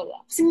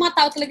magagawa. Kasi mga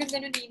tao talagang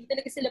ganun, hindi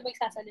talaga sila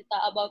magsasalita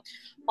about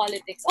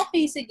politics.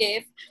 Okay,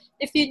 sige,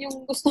 if yun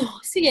yung gusto mo,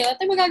 sige, wala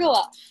tayong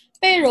magagawa.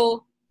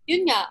 Pero,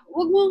 yun nga,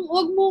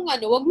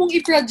 wag mong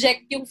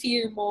i-project yung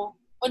fear mo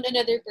on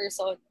another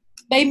person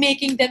by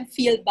making them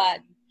feel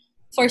bad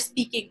for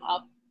speaking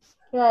up.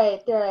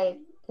 Right.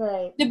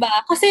 Diba?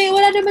 Kasi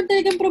wala naman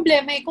talagang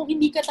problema kung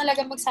hindi ka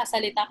talaga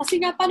magsasalita. Kasi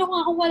nga, paano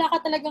nga kung wala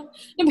ka talagang,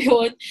 alam mo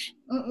yun?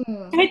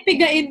 Kahit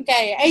pigain ka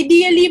eh.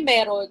 Ideally,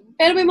 meron.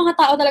 Pero may mga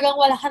tao talagang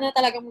wala ka na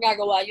talagang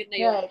magagawa. Yun na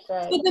yun.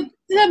 Right. So,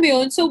 alam mo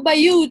yun? So, by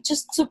you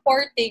just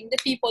supporting the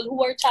people who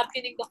are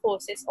championing the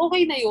causes,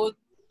 okay na yun.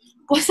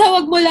 Basta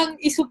wag mo lang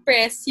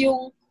isuppress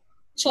yung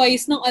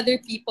choice ng other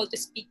people to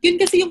speak.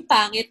 Yun kasi yung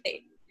pangit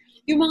eh.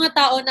 Yung mga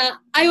tao na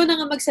ayaw na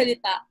nga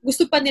magsalita,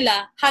 gusto pa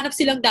nila, hanap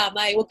silang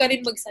damay, huwag ka rin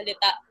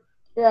magsalita.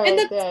 Right,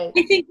 And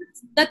I think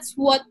that's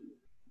what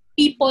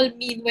people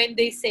mean when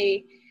they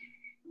say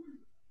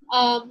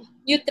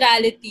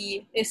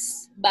neutrality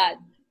is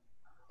bad.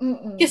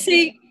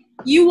 Kasi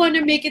you wanna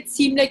make it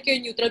seem like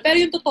you're neutral,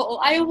 pero yung totoo,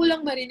 ayaw mo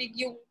lang marinig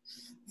yung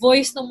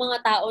voice ng mga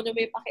tao na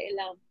may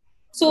pakialam.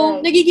 So,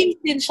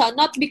 nagiging sin siya,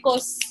 not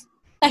because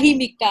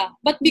tahimik ka,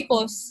 but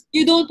because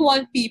you don't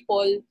want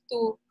people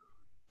to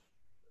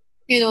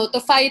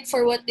to fight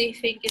for what they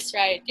think is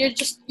right.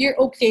 You're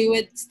okay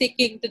with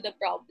sticking to the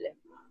problem.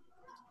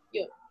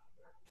 Yun.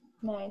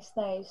 Nice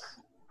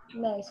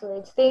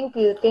words. Thank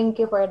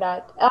you for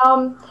that.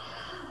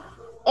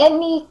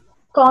 Any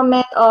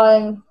comment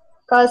on,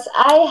 because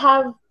I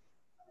have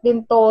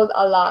been told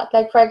a lot,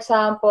 like for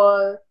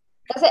example,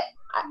 kasi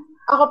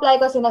ako apply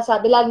ko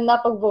sinasabi, lalo na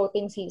pag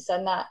voting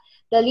season, na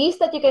the least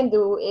that you can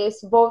do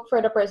is vote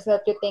for the person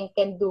that you think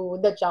can do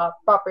the job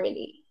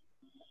properly.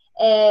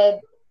 And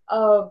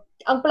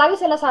ang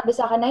palagi sila sabi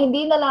sa akin na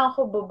hindi na lang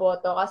ako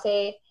boboto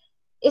kasi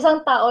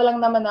isang tao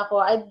lang naman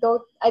ako. I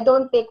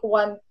don't think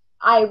one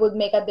I would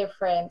make a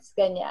difference,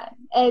 ganyan.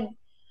 And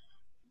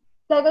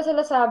like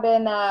sila sabi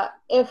na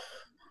if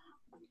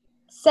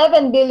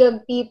 7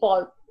 billion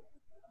people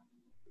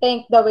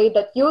think the way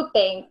that you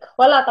think,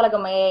 wala talaga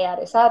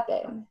mayayari sa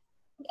atin.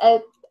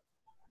 And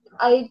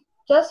I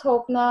just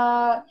hope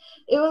na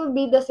it will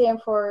be the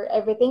same for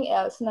everything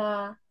else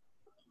na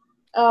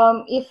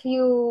if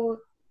you,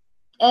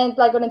 and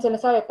like ko rin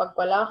sinasabi, pag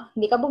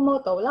hindi ka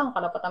bumoto, wala kang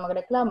karapatan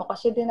magreklamo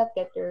kasi you did not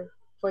get your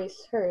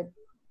voice heard.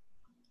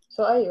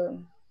 So,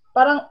 ayun.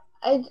 Parang,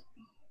 I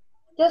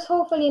just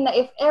hopefully na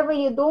if ever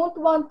you don't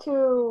want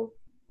to,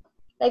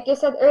 like you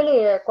said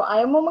earlier, kung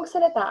ayaw mo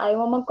magsalita,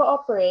 ayaw mo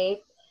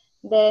mag-cooperate,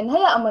 then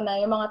hayaan mo na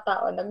yung mga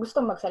tao na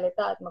gusto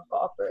magsalita at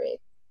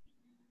mag-cooperate.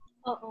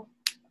 Oo.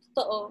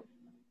 Totoo.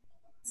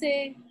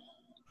 Kasi,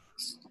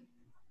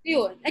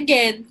 yun.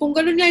 Again, kung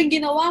ganun nga yung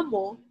ginawa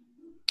mo,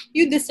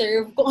 you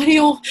deserve kung ano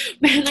yung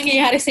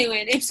nangyayari sa'yo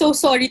ngayon. I'm so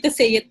sorry to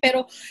say it,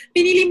 pero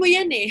pinili mo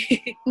yan eh.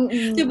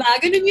 Diba?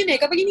 Ganun yun eh.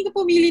 Kapag hindi ka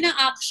pumili ng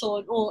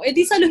action,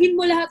 edi saluhin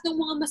mo lahat ng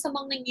mga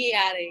masamang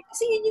nangyayari.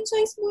 Kasi yun yung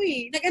choice mo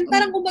eh.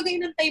 Parang kumbaga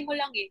inantay mo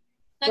lang eh.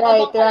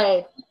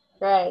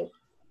 Right.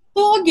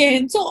 So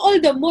again, all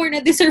the more na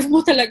deserve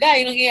mo talaga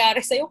yung nangyayari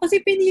sa'yo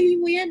kasi pinili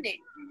mo yan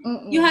eh.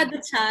 You had the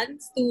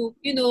chance to,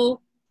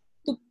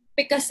 to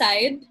pick a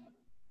side,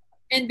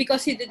 and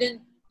because you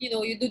didn't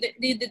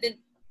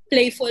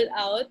playful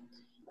out,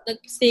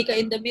 nag-stay ka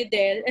in the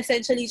middle,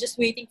 essentially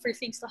just waiting for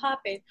things to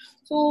happen.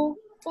 So,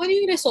 kung ano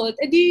yung result,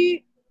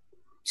 edi,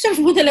 serve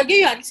mo talaga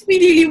yan. Kasi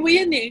pinili mo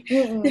yan eh.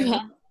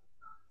 Diba?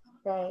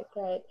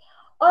 Right.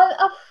 On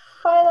a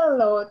final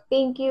note,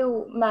 thank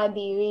you,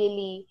 Maddie,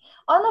 really.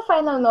 On a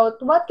final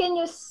note, what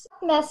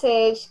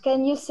message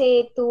can you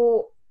say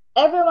to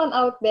everyone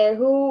out there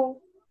who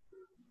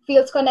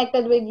feels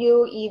connected with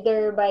you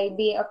either by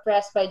being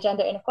oppressed by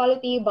gender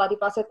inequality, body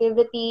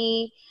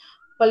positivity,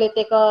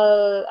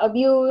 political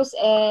abuse,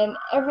 and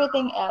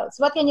everything else?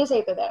 What can you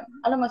say to them?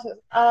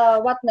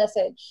 What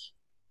message?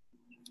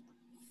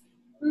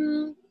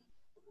 Ano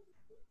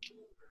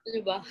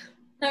ba?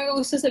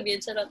 Ano gusto sabihin?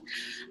 Charot.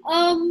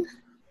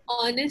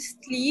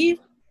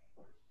 Honestly,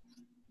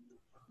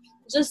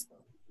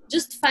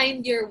 just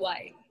find your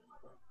why.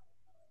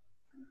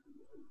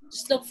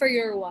 Just look for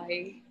your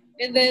why.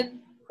 And then,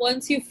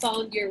 once you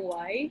found your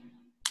why,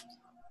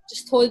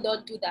 just hold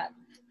on to that.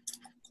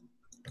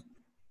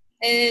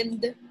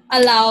 And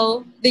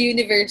allow the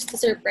universe to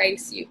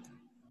surprise you.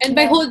 And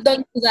by hold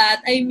on to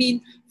that, I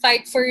mean,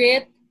 fight for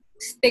it,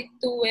 stick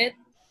to it.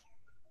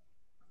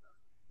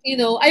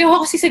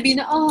 Ayoko kasi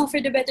sabihin na,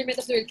 for the betterment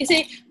of the world.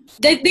 Kasi,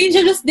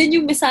 dangerous din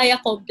yung Messiah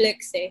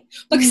complex eh.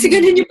 Pag kasi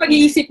ganun yung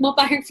pag-iisip mo,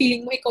 parang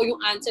feeling mo ikaw yung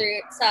answer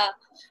sa,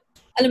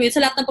 alam mo yun,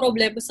 sa lahat ng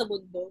problema sa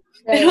mundo.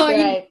 Pero,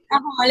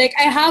 ako, like,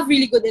 I have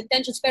really good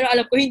intentions, pero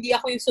alam ko, hindi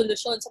ako yung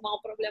solusyon sa mga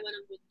problema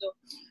ng mundo.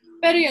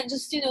 Pero yun,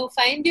 just,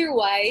 find your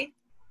why,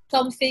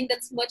 something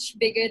that's much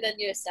bigger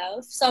than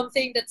yourself,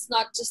 something that's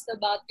not just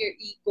about your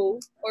ego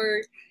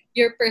or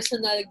your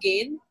personal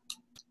gain.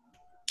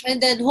 And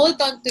then hold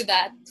on to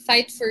that,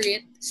 fight for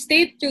it,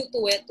 stay true to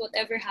it,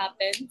 whatever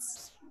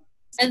happens.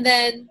 And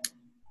then,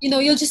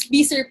 you'll just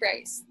be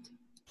surprised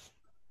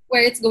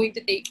where it's going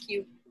to take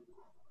you.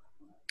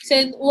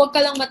 Kasi huwag ka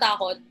lang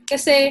matakot.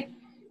 Kasi,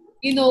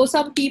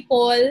 some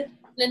people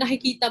na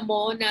nakikita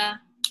mo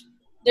na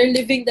they're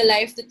living the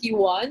life that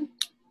you want,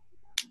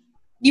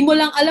 di mo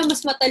lang alam,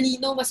 mas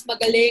matalino, mas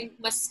magaling,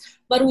 mas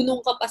marunong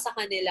ka pa sa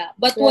kanila.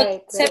 But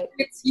what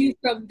separates you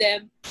from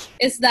them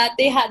is that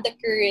they had the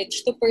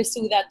courage to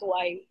pursue that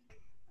why.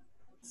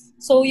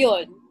 So,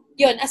 yun.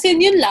 As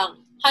in, yun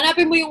lang.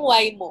 Hanapin mo yung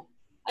why mo.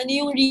 Ano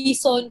yung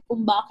reason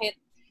kung bakit.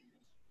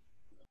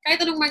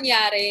 Kahit anong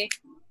mangyari,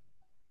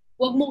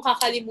 huwag mong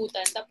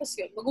kakalimutan. Tapos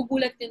yun,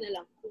 magugulat ka na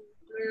lang kung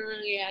ano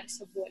nangyayari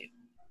sa buhay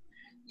mo.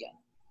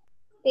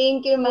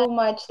 Thank you so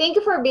much. Thank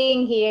you for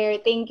being here.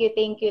 Thank you.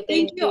 Thank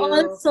you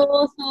all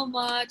so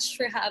much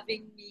for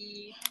having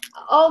me.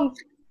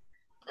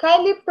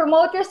 Kindly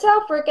promote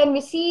yourself. Where can we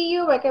see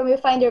you? Where can we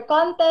find your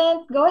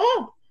content? Go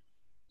ahead.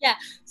 Yeah.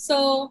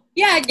 So,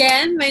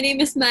 again, my name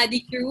is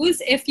Maddie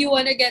Cruz. If you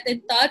want to get in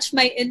touch,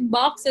 my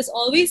inbox is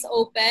always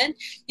open.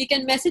 You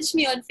can message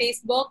me on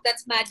Facebook.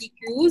 That's Maddie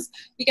Cruz.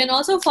 You can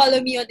also follow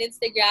me on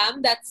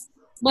Instagram. That's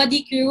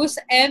Maddie Cruz,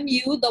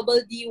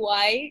 MUDDY,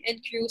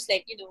 and Cruz,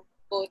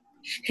 both.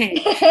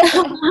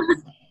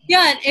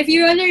 If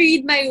you want to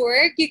read my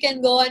work, you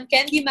can go on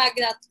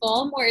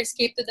candymag.com or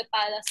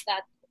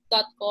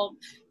escapetothepalace.com.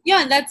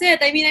 That's it.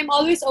 I mean, I'm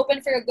always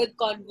open for a good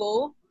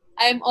convo.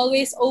 I'm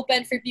always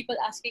open for people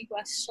asking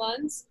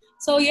questions.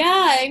 So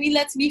I mean,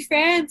 let's be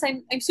friends.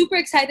 I'm super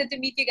excited to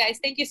meet you guys.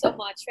 Thank you so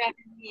much for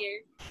having me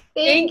here.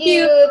 Thank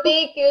you.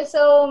 Thank you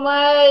so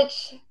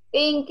much.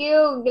 Thank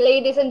you,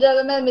 ladies and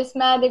gentlemen, Miss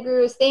Maddie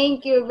Cruz.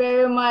 Thank you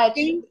very much.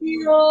 Thank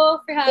you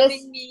for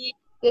having me.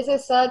 This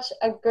is such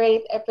a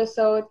great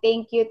episode.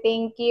 Thank you.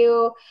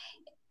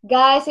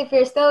 Guys, if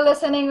you're still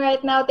listening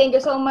right now, thank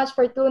you so much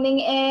for tuning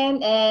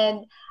in.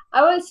 And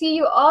I will see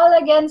you all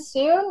again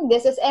soon.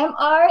 This is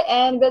MR,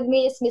 and with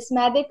me is Miss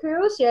Maddie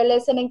Cruz. You're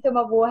listening to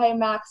Mabuhay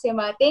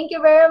Maxima. Thank you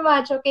very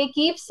much. Okay,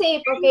 keep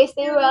safe. Okay,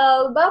 stay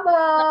well.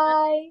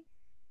 Bye-bye.